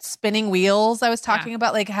 like that spinning wheels I was talking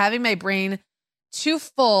about, like having my brain too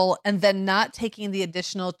full and then not taking the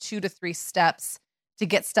additional 2 to 3 steps to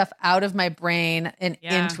get stuff out of my brain and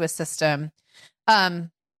into a system,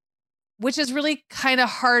 which is really kind of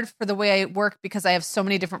hard for the way I work, because I have so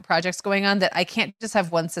many different projects going on that I can't just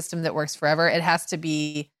have one system that works forever. It has to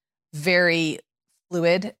be very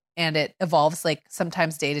fluid, and it evolves like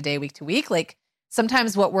sometimes day to day, week to week. Like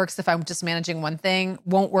sometimes what works if I'm just managing one thing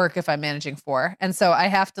won't work if I'm managing 4. And so I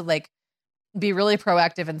have to like be really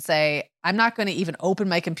proactive and say, I'm not going to even open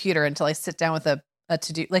my computer until I sit down with a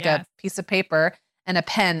to-do, like a piece of paper and a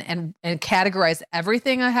pen, and categorize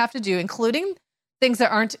everything I have to do, including things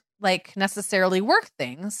that aren't like necessarily work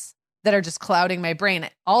things that are just clouding my brain.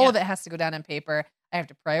 All of it has to go down on paper. I have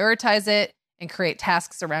to prioritize it and create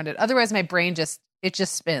tasks around it. Otherwise my brain just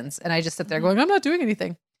spins, and I just sit there going, I'm not doing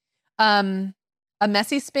anything. A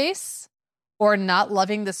messy space, or not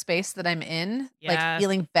loving the space that I'm in, like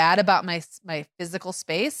feeling bad about my physical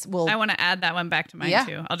space. I want to add that one back to mine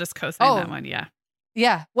too. I'll just co-sign that one. Yeah.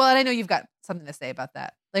 Yeah. Well, and I know you've got something to say about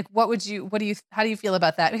that. Like, how do you feel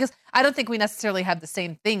about that? Because I don't think we necessarily have the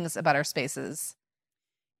same things about our spaces.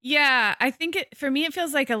 Yeah. I think for me, it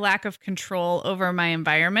feels like a lack of control over my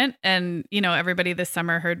environment. And, everybody this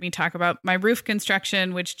summer heard me talk about my roof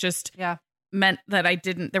construction, which just meant that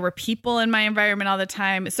there were people in my environment all the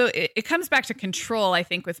time. So it comes back to control, I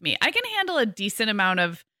think, with me. I can handle a decent amount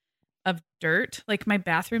of dirt. Like my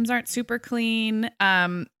bathrooms aren't super clean.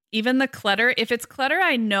 Even the clutter, if it's clutter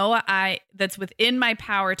I know that's within my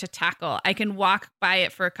power to tackle, I can walk by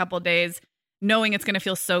it for a couple days knowing it's going to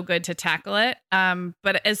feel so good to tackle it.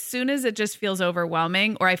 But as soon as it just feels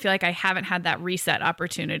overwhelming, or I feel like I haven't had that reset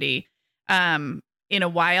opportunity in a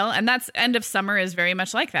while, and that's end of summer is very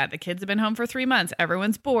much like that. The kids have been home for 3 months.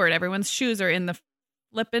 Everyone's bored. Everyone's shoes are in the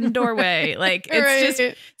flipping doorway. Like it's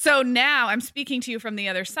just, so now I'm speaking to you from the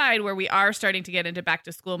other side where we are starting to get into back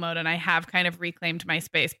to school mode, and I have kind of reclaimed my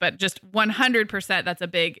space, but just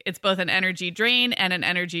 100%, it's both an energy drain and an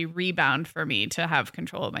energy rebound for me to have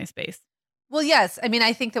control of my space. Well, yes. I mean,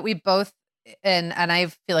 I think that we both, and I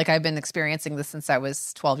feel like I've been experiencing this since I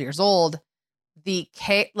was 12 years old, the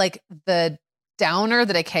downer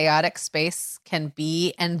that a chaotic space can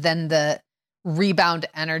be, and then the rebound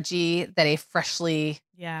energy that a freshly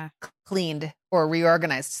cleaned or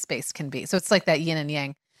reorganized space can be. So it's like that yin and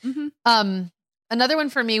yang. Mm-hmm. Another one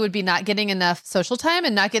for me would be not getting enough social time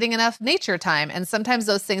and not getting enough nature time. And sometimes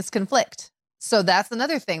those things conflict. So that's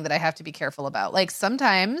another thing that I have to be careful about. Like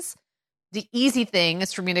sometimes the easy thing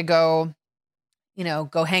is for me to go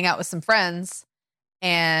hang out with some friends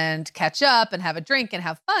and catch up and have a drink and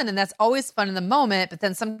have fun. And that's always fun in the moment. But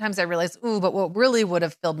then sometimes I realize, but what really would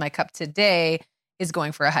have filled my cup today is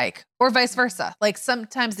going for a hike, or vice versa. Like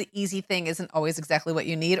sometimes the easy thing isn't always exactly what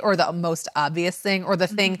you need, or the most obvious thing, or the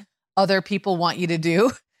thing other people want you to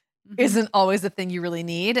do isn't always the thing you really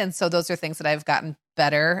need. And so those are things that I've gotten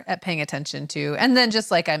better at paying attention to. And then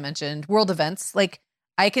just like I mentioned, world events, like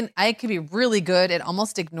I can be really good at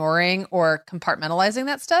almost ignoring or compartmentalizing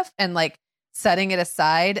that stuff and like setting it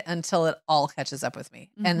aside until it all catches up with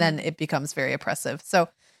me. Mm-hmm. And then it becomes very oppressive. So,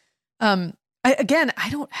 I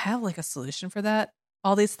don't have like a solution for that,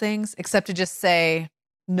 all these things, except to just say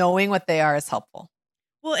knowing what they are is helpful.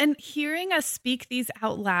 Well, and hearing us speak these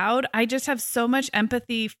out loud, I just have so much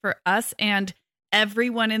empathy for us and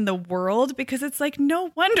everyone in the world, because it's like,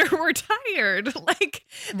 no wonder we're tired. Like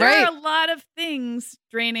there are a lot of things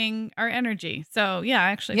draining our energy. So yeah,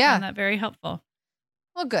 I actually found that very helpful.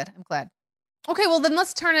 Well, good. I'm glad. Okay. Well, then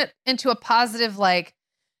let's turn it into a positive, like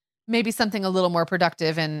maybe something a little more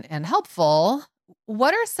productive and helpful.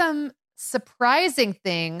 What are some surprising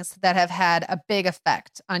things that have had a big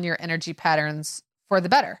effect on your energy patterns for the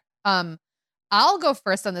better? I'll go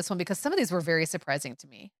first on this one because some of these were very surprising to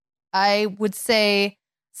me. I would say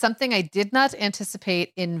something I did not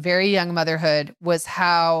anticipate in very young motherhood was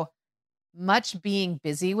how much being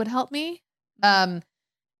busy would help me. And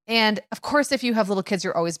of course, if you have little kids,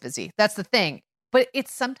 you're always busy. That's the thing. But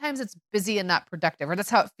sometimes it's busy and not productive, or that's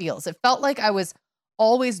how it feels. It felt like I was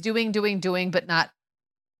always doing, but not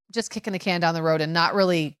just kicking the can down the road and not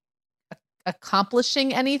really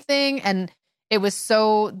accomplishing anything. And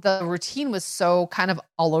the routine was so kind of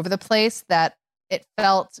all over the place that it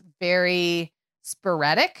felt very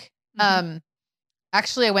sporadic. Mm-hmm.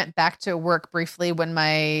 Actually, I went back to work briefly when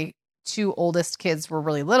my two oldest kids were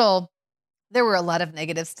really little. There were a lot of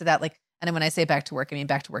negatives to that. Like, and when I say back to work, I mean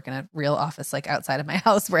back to work in a real office, like outside of my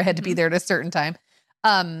house where I had to be there at a certain time.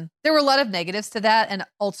 There were a lot of negatives to that. And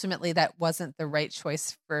ultimately that wasn't the right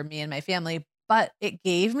choice for me and my family, but it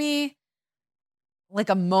gave me like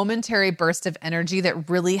a momentary burst of energy that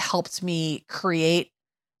really helped me create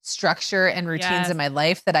structure and routines in my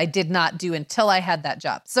life that I did not do until I had that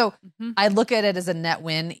job. So I look at it as a net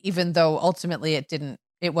win, even though ultimately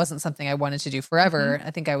it wasn't something I wanted to do forever. Mm-hmm.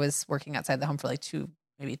 I think I was working outside the home for like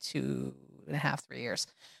 2.5, 3 years.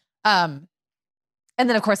 And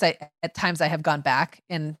then of course at times I have gone back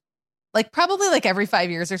and like probably like every 5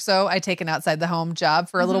 years or so, I take an outside the home job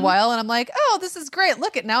for a little while and I'm like, oh, this is great.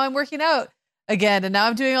 Look at now I'm working out again. And now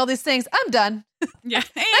I'm doing all these things. I'm done. Yeah.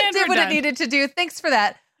 I did what I needed to do. Thanks for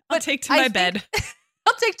that. I'll take to my bed.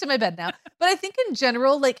 I'll take to my bed now. But I think in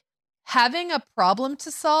general, like having a problem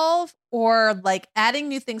to solve or like adding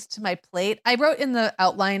new things to my plate, I wrote in the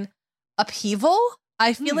outline upheaval.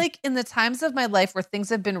 I feel like in the times of my life where things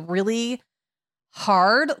have been really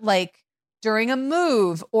hard, like during a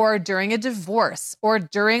move or during a divorce or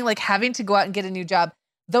during like having to go out and get a new job,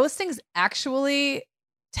 those things actually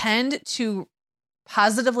tend to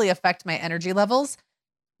positively affect my energy levels.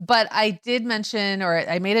 But I did mention, or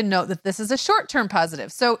I made a note that this is a short-term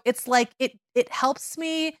positive. So it's like, it helps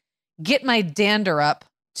me get my dander up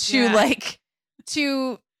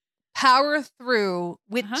to power through,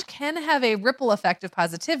 which can have a ripple effect of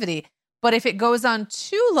positivity. But if it goes on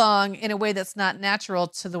too long in a way that's not natural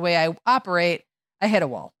to the way I operate, I hit a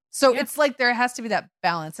wall. So it's like, there has to be that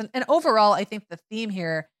balance. And overall, I think the theme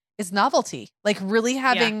here is novelty. Like really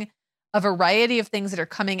having a variety of things that are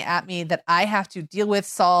coming at me that I have to deal with,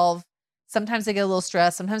 solve. Sometimes I get a little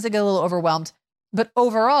stressed. Sometimes I get a little overwhelmed. But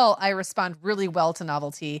overall, I respond really well to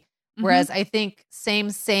novelty. Whereas I think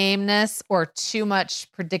sameness or too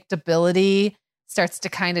much predictability starts to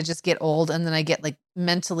kind of just get old. And then I get like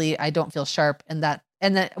mentally, I don't feel sharp. And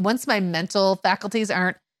then once my mental faculties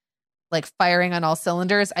aren't like firing on all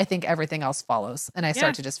cylinders, I think everything else follows. And I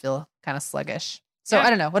start to just feel kind of sluggish. So I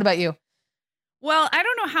don't know. What about you? Well, I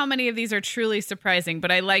don't know how many of these are truly surprising,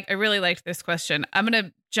 but I really liked this question. I'm going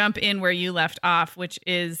to jump in where you left off, which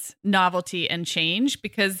is novelty and change,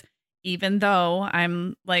 because even though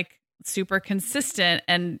I'm like super consistent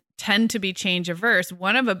and tend to be change averse,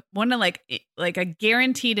 one of like a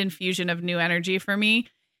guaranteed infusion of new energy for me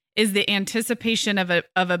is the anticipation of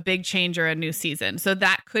a big change or a new season. So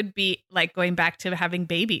that could be like going back to having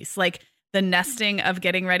babies, like the nesting of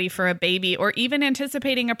getting ready for a baby, or even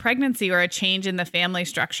anticipating a pregnancy or a change in the family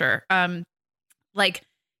structure. Like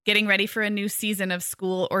getting ready for a new season of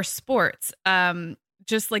school or sports.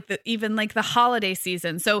 Just like even the holiday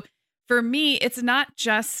season. So for me, it's not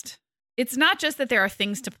just that there are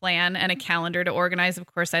things to plan and a calendar to organize. Of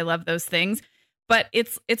course, I love those things, but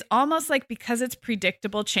it's almost like, because it's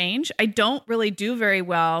predictable change, I don't really do very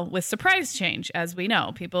well with surprise change. As we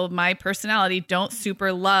know, my personality don't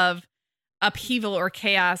super love upheaval or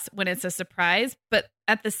chaos when it's a surprise. But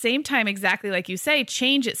at the same time, exactly like you say,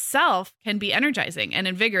 change itself can be energizing and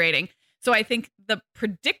invigorating. So I think the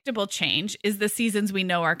predictable change is the seasons we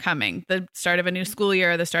know are coming, the start of a new school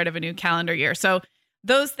year, the start of a new calendar year. So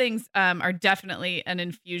those things are definitely an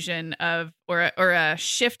infusion of or a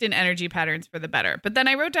shift in energy patterns for the better. But then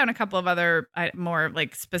I wrote down a couple of other more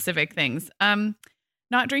like specific things.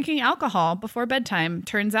 Not drinking alcohol before bedtime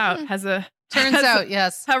turns out has a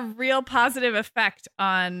real positive effect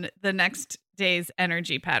on the next day's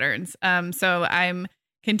energy patterns. So I'm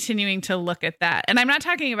continuing to look at that. And I'm not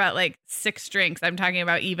talking about like 6 drinks. I'm talking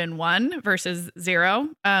about even 1 versus 0.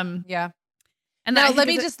 And now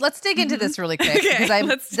let's dig into this really quick,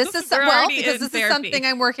 because this is something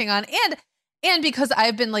I'm working on, and because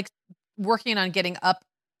I've been like working on getting up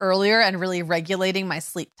earlier and really regulating my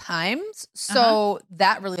sleep times. So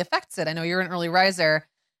that really affects it. I know you're an early riser.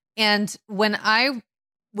 And when I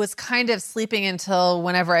was kind of sleeping until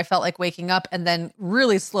whenever I felt like waking up and then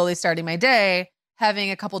really slowly starting my day, having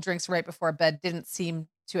a couple drinks right before bed didn't seem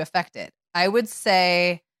to affect it. I would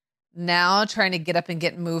say now trying to get up and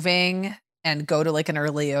get moving and go to like an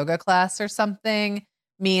early yoga class or something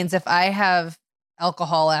means if I have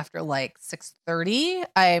alcohol after like 6:30,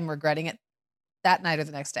 I'm regretting it that night or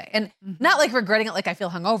the next day. And not like regretting it like I feel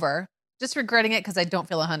hungover, just regretting it because I don't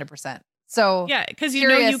feel 100%. So yeah, because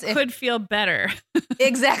you could feel better.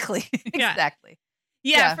 Exactly. Exactly.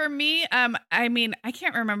 Yeah, for me, I mean, I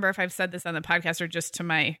can't remember if I've said this on the podcast or just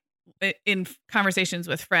in conversations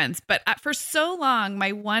with friends, but for so long,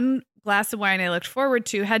 my one glass of wine I looked forward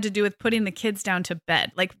to had to do with putting the kids down to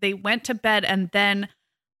bed. Like they went to bed and then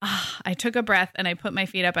I took a breath and I put my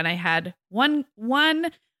feet up and I had one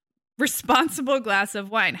responsible glass of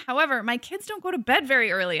wine. However, my kids don't go to bed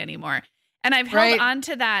very early anymore. And I've held on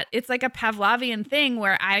to that. It's like a Pavlovian thing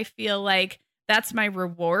where I feel like that's my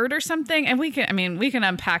reward or something. And we can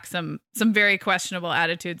unpack some very questionable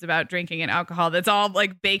attitudes about drinking and alcohol that's all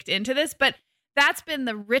like baked into this. But that's been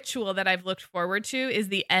the ritual that I've looked forward to, is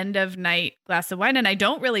the end of night glass of wine. And I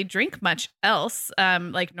don't really drink much else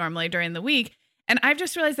like normally during the week. And I've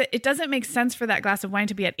just realized that it doesn't make sense for that glass of wine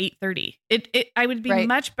to be at 8:30. I would be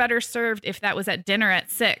much better served if that was at dinner at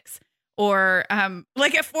 6. Or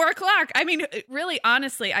like at 4 o'clock. I mean, really,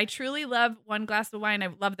 honestly, I truly love one glass of wine. I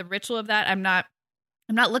love the ritual of that. I'm not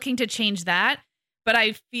looking to change that, but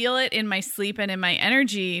I feel it in my sleep and in my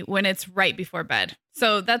energy when it's right before bed.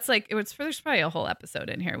 So that's like, there's probably a whole episode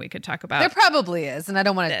in here we could talk about. There probably is. And I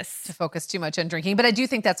don't want to focus too much on drinking, but I do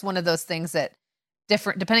think that's one of those things that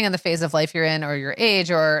depending on the phase of life you're in or your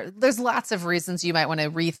age, or there's lots of reasons you might want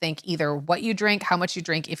to rethink either what you drink, how much you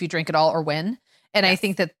drink, if you drink at all, or when. And I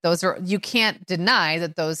think that you can't deny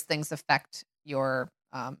that those things affect your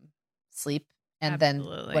sleep and then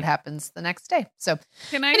what happens the next day. So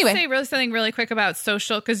can I say something really quick about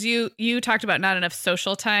social? Because you talked about not enough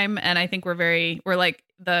social time. And I think we're like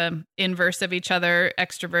the inverse of each other,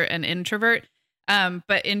 extrovert and introvert.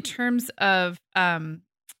 But in terms of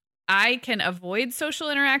I can avoid social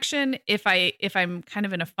interaction if I'm kind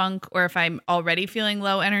of in a funk or if I'm already feeling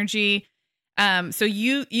low energy. So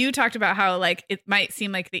you talked about how like it might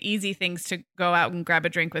seem like the easy things to go out and grab a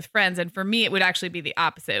drink with friends. And for me, it would actually be the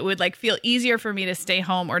opposite. It would like feel easier for me to stay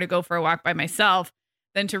home or to go for a walk by myself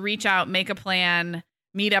than to reach out, make a plan,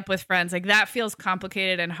 meet up with friends. Like that feels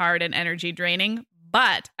complicated and hard and energy draining.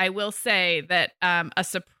 But I will say that a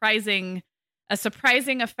surprising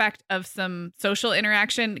effect of some social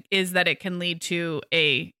interaction is that it can lead to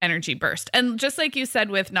a energy burst. And just like you said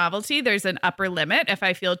with novelty, there's an upper limit. If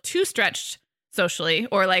I feel too stretched socially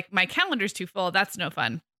or like my calendar's too full, that's no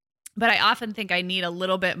fun. But I often think I need a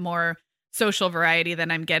little bit more social variety than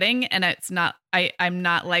I'm getting. And I'm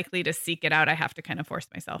not likely to seek it out. I have to kind of force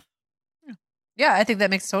myself. Yeah, I think that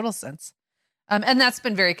makes total sense. And that's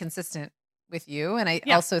been very consistent with you. And I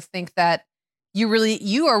also think that you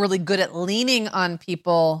are really good at leaning on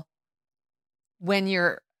people when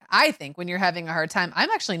you're having a hard time. I'm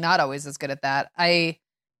actually not always as good at that. I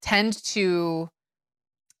tend to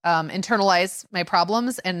internalize my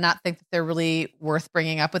problems and not think that they're really worth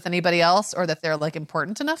bringing up with anybody else or that they're like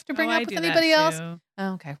important enough to bring up with anybody else.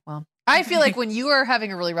 Oh, okay. Well, I feel like when you are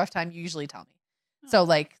having a really rough time, you usually tell me. So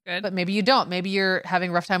like, but maybe you don't. Maybe you're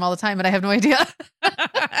having a rough time all the time, but I have no idea.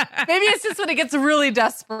 Maybe it's just when it gets really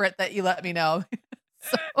desperate that you let me know.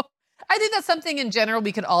 So I think that's something in general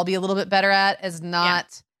we could all be a little bit better at, is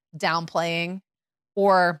not downplaying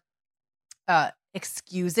or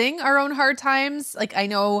excusing our own hard times. Like I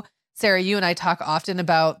know, Sarah, you and I talk often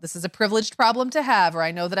about this is a privileged problem to have, or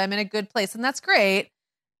I know that I'm in a good place, and that's great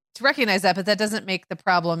to recognize that, but that doesn't make the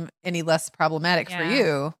problem any less problematic for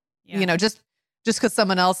you. Yeah. You know, just because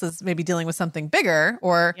someone else is maybe dealing with something bigger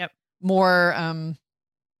or more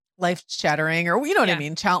life shattering, or you know what I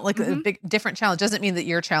mean, a big different challenge doesn't mean that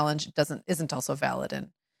your challenge isn't also valid. And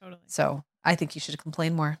so I think you should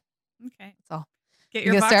complain more. Okay, that's all. Get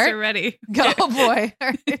your boxer ready. Oh boy. All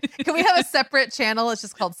right. Can we have a separate channel? It's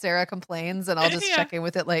just called Sarah Complains, and I'll just check in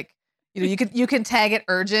with it. Like, you know, you can tag it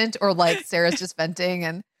urgent or like Sarah's just venting,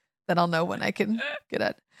 and then I'll know when I can get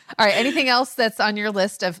it. All right. Anything else that's on your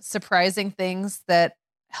list of surprising things that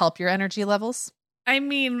help your energy levels? I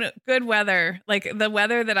mean, good weather, like the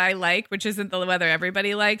weather that I like, which isn't the weather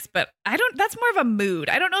everybody likes, but that's more of a mood.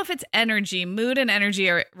 I don't know if it's energy. Mood and energy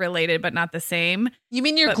are related, but not the same. You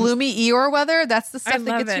mean your gloomy Eeyore weather? That's the stuff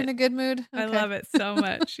that gets you in a good mood? Okay. I love it so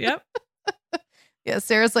much. Yep. Yeah,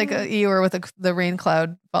 Sarah's like a Eeyore with the rain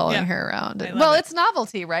cloud following her around. Well, it's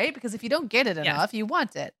novelty, right? Because if you don't get it enough, you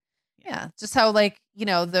want it. Yeah. Just how like, you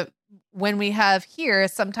know, when we have here,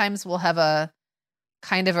 sometimes we'll have a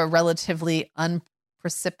kind of a relatively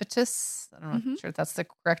unprecipitous, I don't know, I'm sure if that's the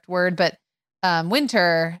correct word, but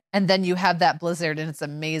winter, and then you have that blizzard and it's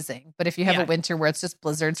amazing. But if you have a winter where it's just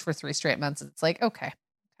blizzards for 3 straight months, it's like, okay,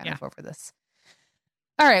 kind of over this.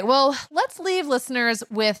 All right, well, let's leave listeners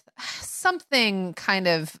with something kind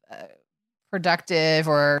of productive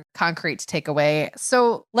or concrete to take away.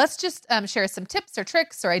 So let's just share some tips or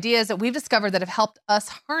tricks or ideas that we've discovered that have helped us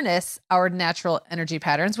harness our natural energy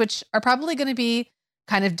patterns, which are probably going to be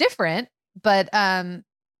kind of different, but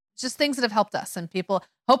just things that have helped us. And people,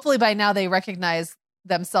 hopefully by now they recognize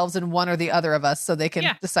themselves in one or the other of us so they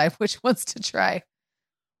can decide which ones to try.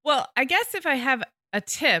 Well, I guess if I have a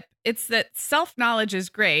tip, it's that self-knowledge is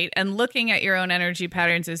great and looking at your own energy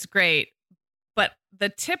patterns is great. But the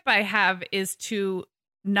tip I have is to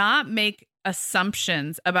not make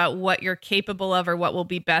assumptions about what you're capable of or what will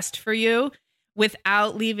be best for you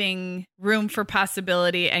without leaving room for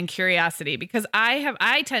possibility and curiosity. Because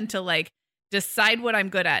I tend to like decide what I'm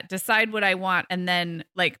good at, decide what I want, and then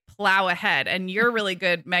like plow ahead. And you're really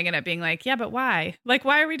good, Megan, at being like, yeah, but why? Like,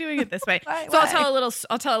 why are we doing it this way? Why? I'll tell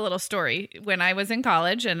a little story. When I was in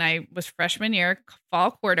college and I was freshman year,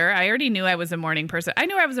 fall quarter, I already knew I was a morning person. I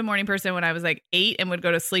knew I was a morning person when I was like 8 and would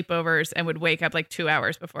go to sleepovers and would wake up like 2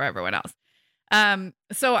 hours before everyone else.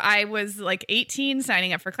 So I was like 18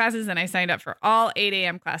 signing up for classes, and I signed up for all 8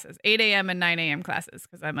 a.m. classes, 8 a.m. and 9 a.m. classes.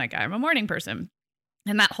 Cause I'm like, I'm a morning person.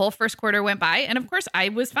 And that whole first quarter went by. And of course I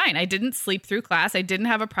was fine. I didn't sleep through class. I didn't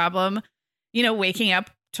have a problem, waking up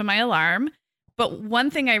to my alarm. But one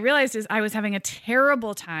thing I realized is I was having a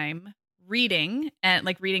terrible time reading and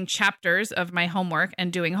like reading chapters of my homework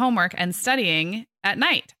and doing homework and studying at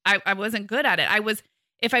night. I wasn't good at it.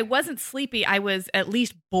 If I wasn't sleepy, I was at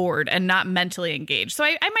least bored and not mentally engaged. So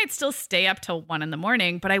I might still stay up till 1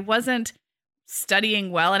 a.m, but I wasn't studying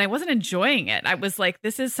well and I wasn't enjoying it. I was like,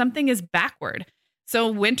 something is backward. So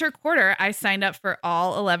winter quarter, I signed up for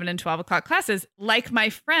all 11 and 12 o'clock classes, like my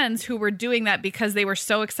friends who were doing that because they were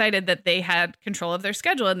so excited that they had control of their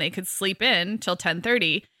schedule and they could sleep in till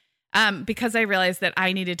 10:30. Because I realized that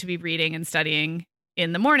I needed to be reading and studying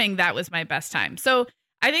in the morning. That was my best time. So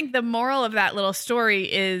I think the moral of that little story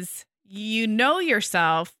is you know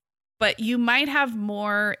yourself, but you might have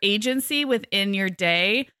more agency within your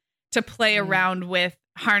day to play around with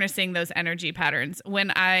harnessing those energy patterns.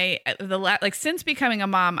 When since becoming a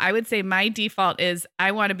mom, I would say my default is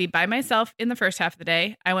I want to be by myself in the first half of the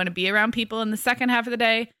day. I want to be around people in the second half of the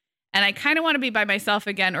day. And I kind of want to be by myself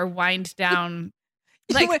again or wind down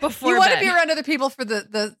before you want bed. to be around other people for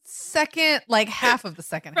the second, half of the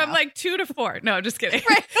second From half. 2 to 4. No, just kidding.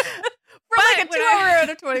 Right. From a 2 hour out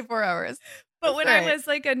of 24 hours. But when I was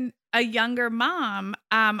a younger mom,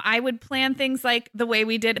 I would plan things like the way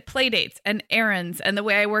we did play dates and errands and the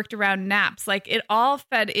way I worked around naps. Like it all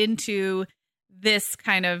fed into this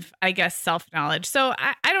kind of, I guess, self-knowledge. So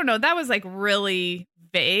I don't know. That was really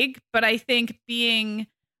vague, but I think being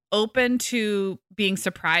open to being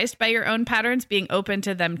surprised by your own patterns, being open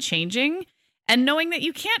to them changing, and knowing that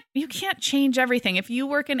you can't change everything. If you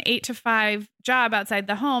work an 8 to 5 job outside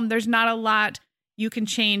the home, there's not a lot you can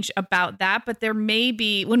change about that. But there may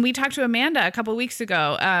be, when we talked to Amanda a couple of weeks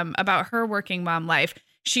ago about her working mom life,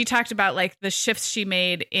 she talked about the shifts she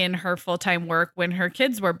made in her full-time work when her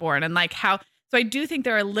kids were born and how. So I do think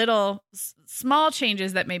there are little small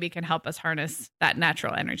changes that maybe can help us harness that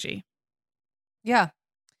natural energy. Yeah.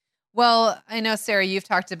 Well, I know, Sarah, you've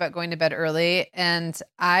talked about going to bed early, and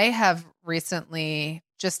I have recently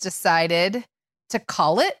just decided to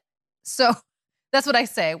call it. So that's what I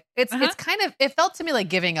say. It's kind of, it felt to me like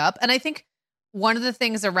giving up. And I think one of the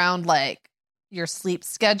things around your sleep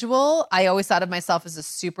schedule, I always thought of myself as a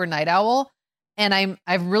super night owl. And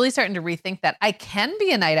I'm really starting to rethink that I can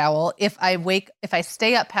be a night owl if I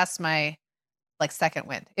stay up past my second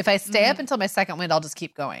wind. If I stay up until my second wind, I'll just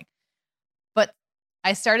keep going. But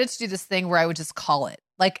I started to do this thing where I would just call it.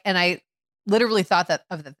 And I literally thought that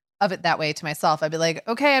of it that way to myself. I'd be like,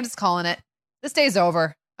 okay, I'm just calling it. This day's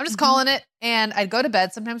over. I'm just calling it. And I'd go to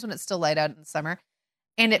bed sometimes when it's still light out in the summer.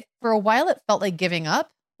 And for a while, it felt like giving up.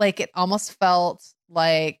 It almost felt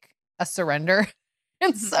like a surrender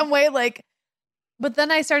in some way. But then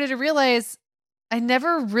I started to realize I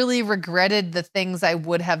never really regretted the things I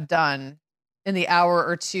would have done in the hour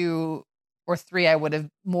or 2 or 3 I would have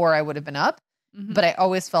been up. Mm-hmm. But I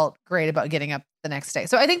always felt great about getting up the next day.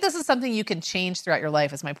 So I think this is something you can change throughout your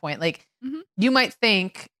life, is my point. You might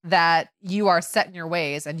think that you are set in your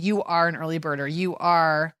ways and you are an early bird or you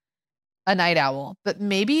are a night owl, but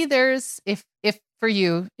maybe there's, if for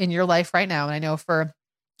you in your life right now, and I know for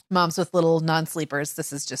moms with little non-sleepers,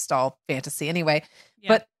 this is just all fantasy anyway,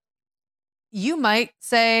 but you might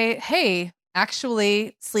say, hey,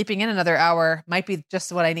 actually sleeping in another hour might be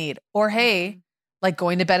just what I need. Or, hey,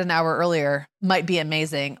 going to bed an hour earlier might be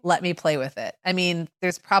amazing. Let me play with it. I mean,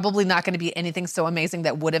 there's probably not going to be anything so amazing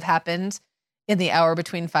that would have happened in the hour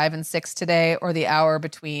between 5 and 6 today, or the hour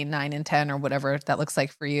between 9 and 10, or whatever that looks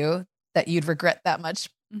like for you, that you'd regret that much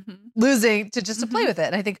losing to play with it.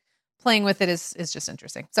 And I think playing with it is just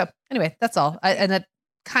interesting. So anyway, that's all. And that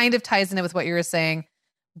kind of ties in with what you were saying,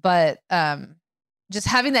 but just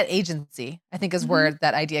having that agency, I think, is where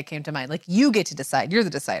that idea came to mind. You get to decide. You're the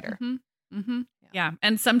decider. Yeah.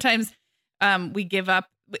 And sometimes we give up.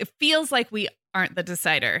 It feels like we aren't the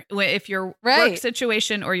decider. If your work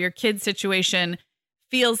situation or your kid situation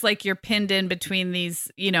feels like you're pinned in between these,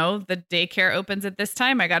 the daycare opens at this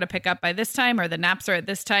time, I got to pick up by this time, or the naps are at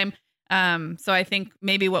this time. So I think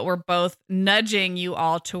maybe what we're both nudging you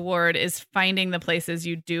all toward is finding the places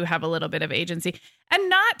you do have a little bit of agency and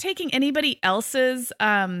not taking anybody else's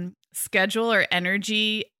schedule or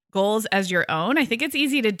energy goals as your own. I think it's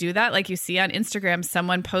easy to do that. You see on Instagram,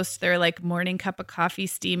 someone posts their morning cup of coffee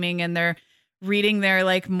steaming and they're reading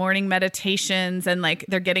their morning meditations and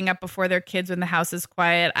they're getting up before their kids when the house is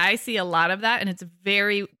quiet. I see a lot of that, and it's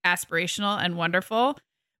very aspirational and wonderful.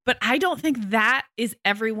 But I don't think that is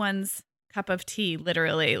everyone's cup of tea,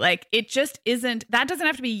 literally. It just isn't. That doesn't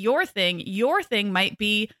have to be your thing. Your thing might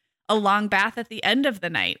be a long bath at the end of the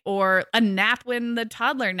night or a nap when the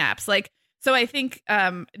toddler naps. So I think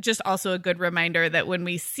just also a good reminder that when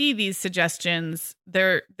we see these suggestions,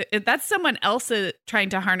 that's someone else trying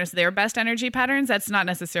to harness their best energy patterns. That's not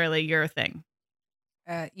necessarily your thing.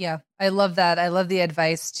 Yeah, I love that. I love the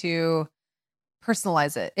advice to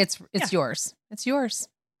personalize it. It's yours. It's yours.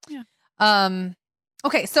 Yeah.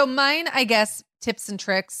 Okay. So mine, I guess, tips and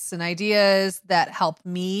tricks and ideas that help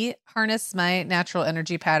me harness my natural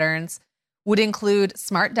energy patterns would include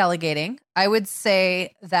smart delegating. I would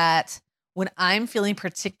say that when I'm feeling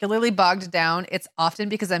particularly bogged down, it's often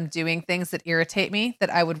because I'm doing things that irritate me that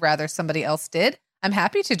I would rather somebody else did. I'm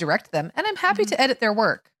happy to direct them, and I'm happy to edit their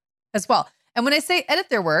work as well. And when I say edit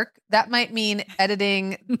their work, that might mean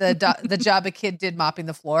editing the job a kid did mopping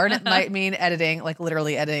the floor. And it might mean editing,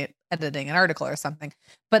 literally editing an article or something.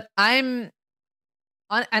 But and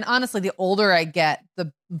honestly, the older I get,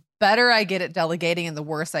 the better I get at delegating and the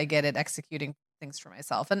worse I get at executing things for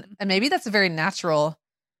myself. And maybe that's a very natural,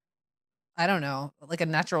 I don't know, like a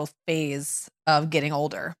natural phase of getting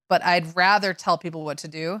older, but I'd rather tell people what to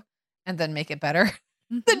do and then make it better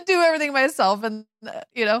than do everything myself and,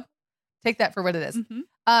 take that for what it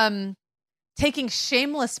is. Taking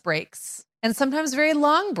shameless breaks and sometimes very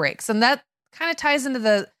long breaks. And that kind of ties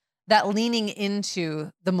into that leaning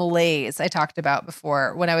into the malaise I talked about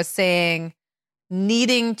before when I was saying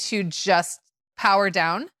needing to just power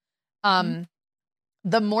down.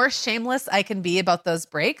 The more shameless I can be about those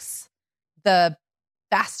breaks, the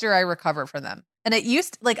faster I recover from them. And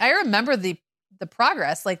it I remember the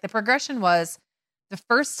progress, like the progression was the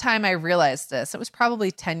first time I realized this, it was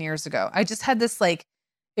probably 10 years ago. I just had this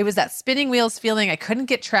it was that spinning wheels feeling. I couldn't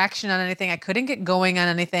get traction on anything. I couldn't get going on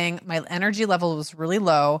anything. My energy level was really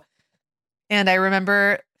low. And I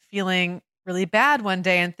remember feeling really bad one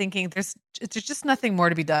day and thinking there's just nothing more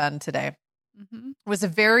to be done today. It was a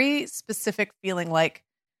very specific feeling like,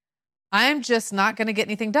 I'm just not going to get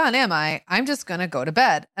anything done, am I? I'm just going to go to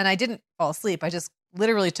bed. And I didn't fall asleep. I just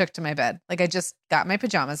literally took to my bed. Like I just got my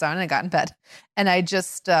pajamas on and I got in bed. And I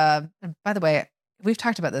just, and by the way, we've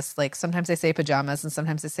talked about this. Like sometimes I say pajamas and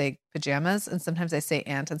sometimes I say pajamas and sometimes I say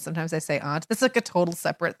aunt and sometimes I say aunt. This is like a total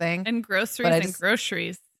separate thing. And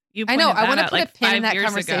groceries. I know. I want to put a pin in that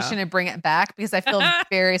conversation and bring it back because I feel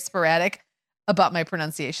very sporadic about my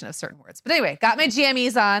pronunciation of certain words. But anyway, got my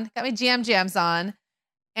jammies on, got my jams on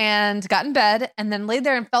and got in bed and then laid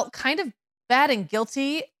there and felt kind of bad and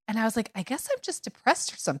guilty. And I was like, I guess I'm just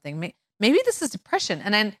depressed or something. Maybe this is depression.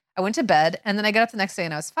 And then I went to bed and then I got up the next day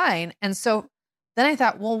and I was fine. And so then I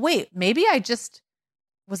thought, well, wait, maybe I just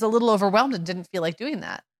was a little overwhelmed and didn't feel like doing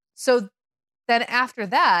that. So then after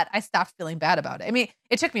that, I stopped feeling bad about it. I mean,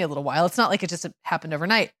 it took me a little while. It's not like it just happened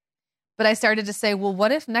overnight. But I started to say, well,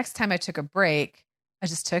 what if next time I took a break, I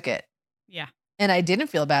just took it? Yeah. And I didn't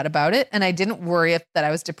feel bad about it. And I didn't worry that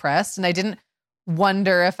I was depressed. And I didn't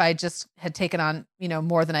wonder if I just had taken on,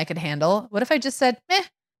 more than I could handle. What if I just said,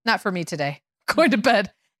 not for me today, going to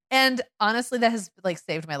bed? And honestly, that has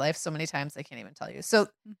saved my life so many times. I can't even tell you. So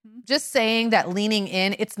just saying that leaning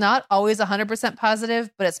in, it's not always 100%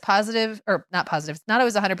 positive, but it's positive or not positive. It's not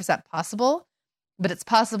always 100% possible, but it's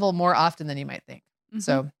possible more often than you might think.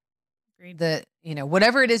 So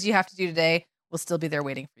whatever it is you have to do today will still be there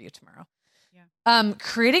waiting for you tomorrow. Yeah.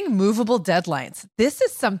 Creating movable deadlines. This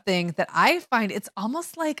is something that I find it's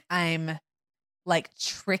almost like I'm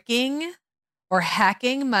tricking or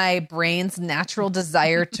hacking my brain's natural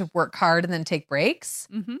desire to work hard and then take breaks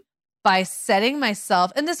by setting myself,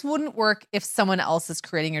 and this wouldn't work if someone else is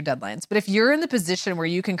creating your deadlines, but if you're in the position where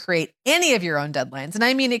you can create any of your own deadlines, and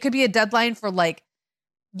I mean, it could be a deadline for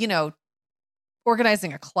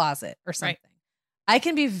organizing a closet or something. Right. I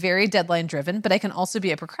can be very deadline driven, but I can also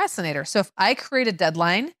be a procrastinator. So if I create a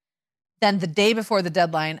deadline, then the day before the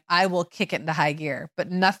deadline, I will kick it into high gear, but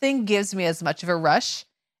nothing gives me as much of a rush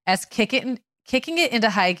as kicking it into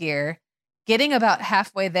high gear, getting about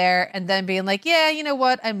halfway there and then being like, yeah, you know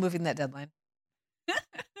what? I'm moving that deadline.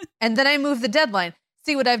 And then I move the deadline.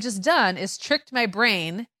 See, what I've just done is tricked my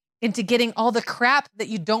brain into getting all the crap that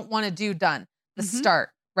you don't want to do done. The start,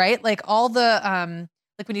 right? Like all the,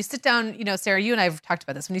 when you sit down, Sarah, you and I have talked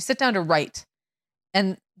about this. When you sit down to write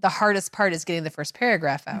and the hardest part is getting the first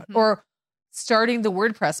paragraph out or starting the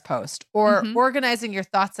WordPress post or organizing your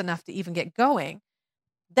thoughts enough to even get going.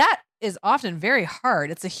 That is often very hard.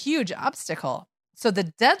 It's a huge obstacle. So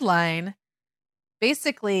the deadline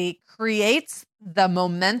basically creates the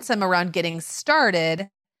momentum around getting started,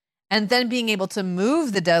 and then being able to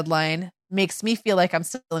move the deadline makes me feel like I'm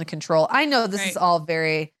still in control. I know this is all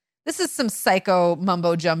this is some psycho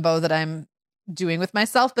mumbo jumbo that I'm doing with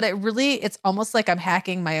myself, but it's almost like I'm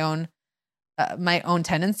hacking my own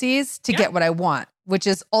tendencies to get what I want, which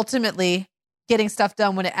is ultimately getting stuff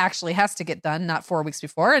done when it actually has to get done, not 4 weeks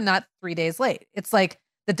before and not 3 days late. It's like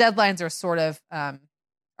the deadlines are sort of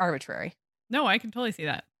arbitrary. No, I can totally see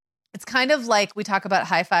that. It's kind of like we talk about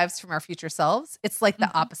high fives from our future selves. It's like the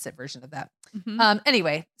opposite version of that.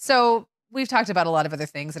 Anyway, so we've talked about a lot of other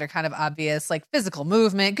things that are kind of obvious, like physical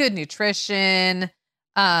movement, good nutrition,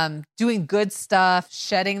 doing good stuff,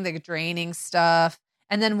 shedding the draining stuff.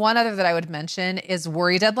 And then one other that I would mention is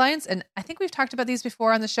worry deadlines. And I think we've talked about these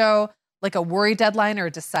before on the show, like a worry deadline or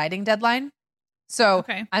a deciding deadline. So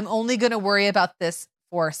I'm only going to worry about this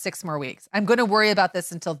for 6 more weeks. I'm going to worry about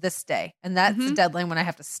this until this day. And that's the deadline when I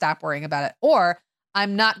have to stop worrying about it. Or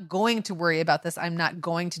I'm not going to worry about this. I'm not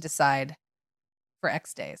going to decide for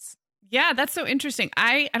X days. Yeah, that's so interesting.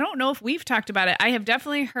 I don't know if we've talked about it. I have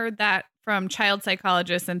definitely heard that from child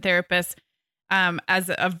psychologists and therapists as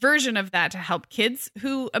a version of that to help kids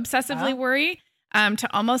who obsessively worry. to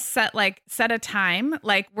almost set a time.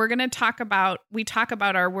 Like we talk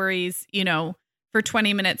about our worries, for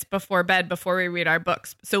 20 minutes before bed, before we read our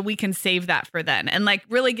books. So we can save that for then. And like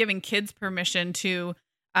really giving kids permission to,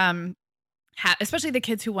 especially the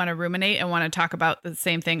kids who want to ruminate and want to talk about the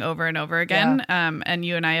same thing over and over again. Yeah. And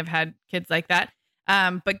you and I have had kids like that.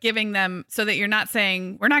 But giving them so that you're not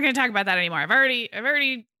saying, we're not going to talk about that anymore. I've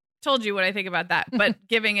already told you what I think about that, but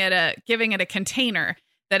giving it a container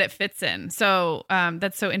that it fits in. So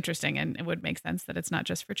that's so interesting. And it would make sense that it's not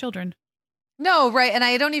just for children. No, right. And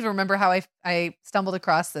I don't even remember how I stumbled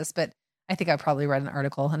across this, but I think I probably read an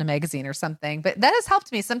article in a magazine or something. But that has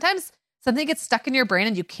helped me. Sometimes something gets stuck in your brain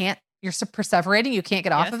and you're perseverating, you can't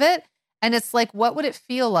get off of it. And it's like, what would it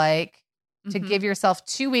feel like to give yourself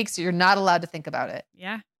 2 weeks you're not allowed to think about it?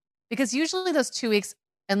 Yeah. Because usually those 2 weeks,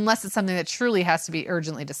 unless it's something that truly has to be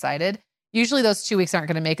urgently decided, usually those 2 weeks aren't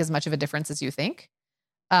going to make as much of a difference as you think.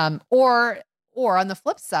 Or on the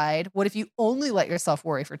flip side, what if you only let yourself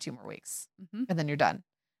worry for 2 more weeks and then you're done?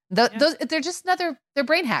 Those, they're just they're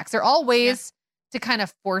brain hacks. They're all ways to kind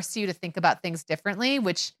of force you to think about things differently,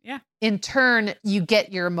 which in turn, you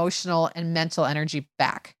get your emotional and mental energy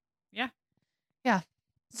back. Yeah. Yeah.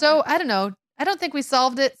 So I don't know. I don't think we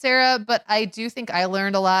solved it, Sarah, but I do think I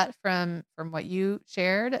learned a lot from what you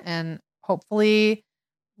shared, and hopefully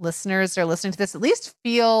listeners that are listening to this at least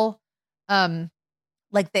feel,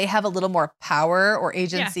 like they have a little more power or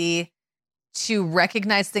agency to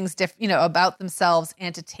recognize things about themselves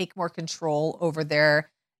and to take more control over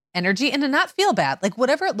their energy and to not feel bad. Like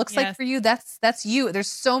whatever it looks like for you, that's you. There's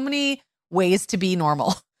so many ways to be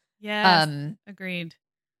normal. Yeah. Agreed.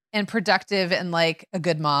 And productive and like a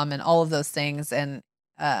good mom and all of those things. And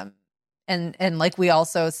like we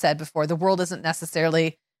also said before, the world isn't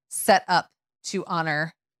necessarily set up to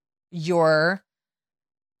honor your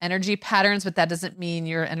energy patterns, but that doesn't mean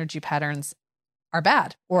your energy patterns are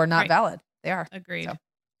bad or not valid. They are. Agreed. So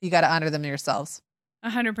you got to honor them yourselves.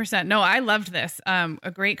 100%. No, I loved this.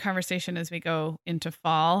 A great conversation as we go into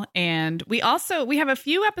fall. And we have a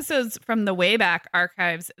few episodes from the Wayback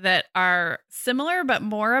Archives that are similar, but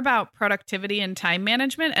more about productivity and time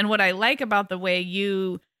management. And what I like about the way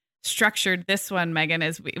you structured this one, Megan,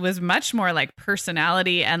 is it was much more like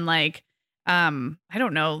personality and like, I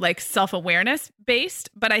don't know, like self-awareness based.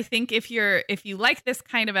 But I think if you like this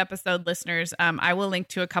kind of episode, listeners, I will link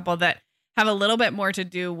to a couple that have a little bit more to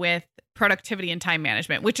do with productivity and time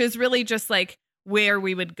management, which is really just like where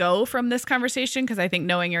we would go from this conversation. Cause I think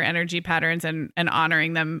knowing your energy patterns and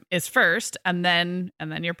honoring them is first, and then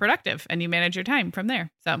you're productive and you manage your time from there.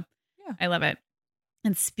 So I love it.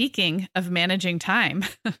 And speaking of managing time,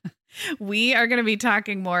 we are going to be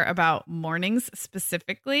talking more about mornings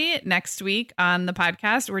specifically next week on the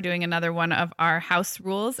podcast. We're doing another one of our house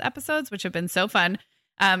rules episodes, which have been so fun.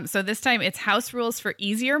 So this time it's house rules for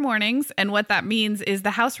easier mornings. And what that means is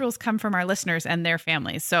the house rules come from our listeners and their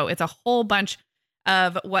families. So it's a whole bunch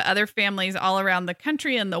of what other families all around the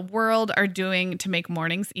country and the world are doing to make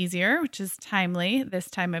mornings easier, which is timely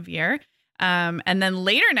this time of year. And then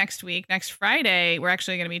later next week, next Friday, we're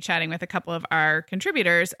actually going to be chatting with a couple of our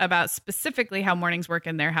contributors about specifically how mornings work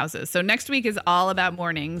in their houses. So next week is all about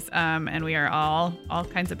mornings. And we are all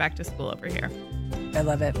kinds of back to school over here. I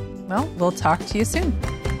love it. Well, we'll talk to you soon.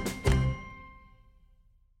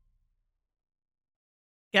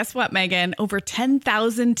 Guess what, Megan? Over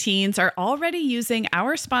 10,000 teens are already using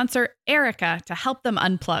our sponsor, Erica, to help them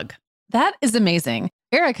unplug. That is amazing.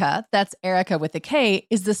 Erica, that's Erica with a K,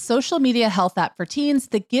 is the social media health app for teens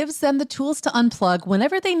that gives them the tools to unplug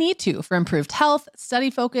whenever they need to for improved health, study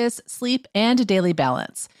focus, sleep, and daily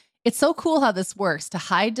balance. It's so cool how this works to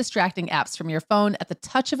hide distracting apps from your phone at the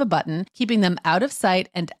touch of a button, keeping them out of sight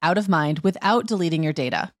and out of mind without deleting your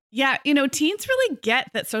data. Yeah, teens really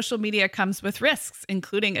get that social media comes with risks,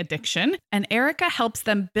 including addiction, and Erica helps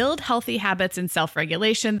them build healthy habits and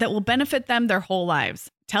self-regulation that will benefit them their whole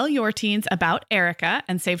lives. Tell your teens about Erica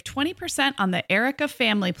and save 20% on the Erica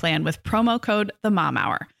family plan with promo code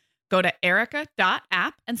TheMomHour. Go to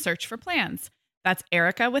erica.app and search for plans. That's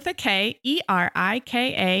Erica with a K,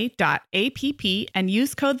 ERIKA.app, and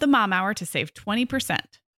use code TheMomHour to save 20%.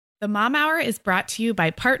 The Mom Hour is brought to you by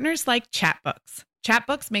partners like Chatbooks.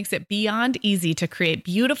 Chatbooks makes it beyond easy to create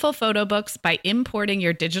beautiful photo books by importing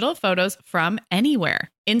your digital photos from anywhere.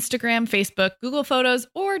 Instagram, Facebook, Google Photos,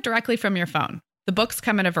 or directly from your phone. The books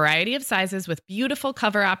come in a variety of sizes with beautiful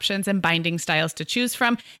cover options and binding styles to choose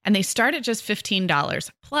from, and they start at just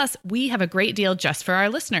 $15. Plus, we have a great deal just for our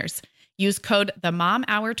listeners. Use code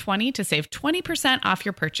TheMomHour20 to save 20% off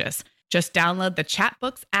your purchase. Just download the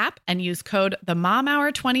Chatbooks app and use code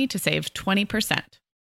TheMomHour20 to save 20%.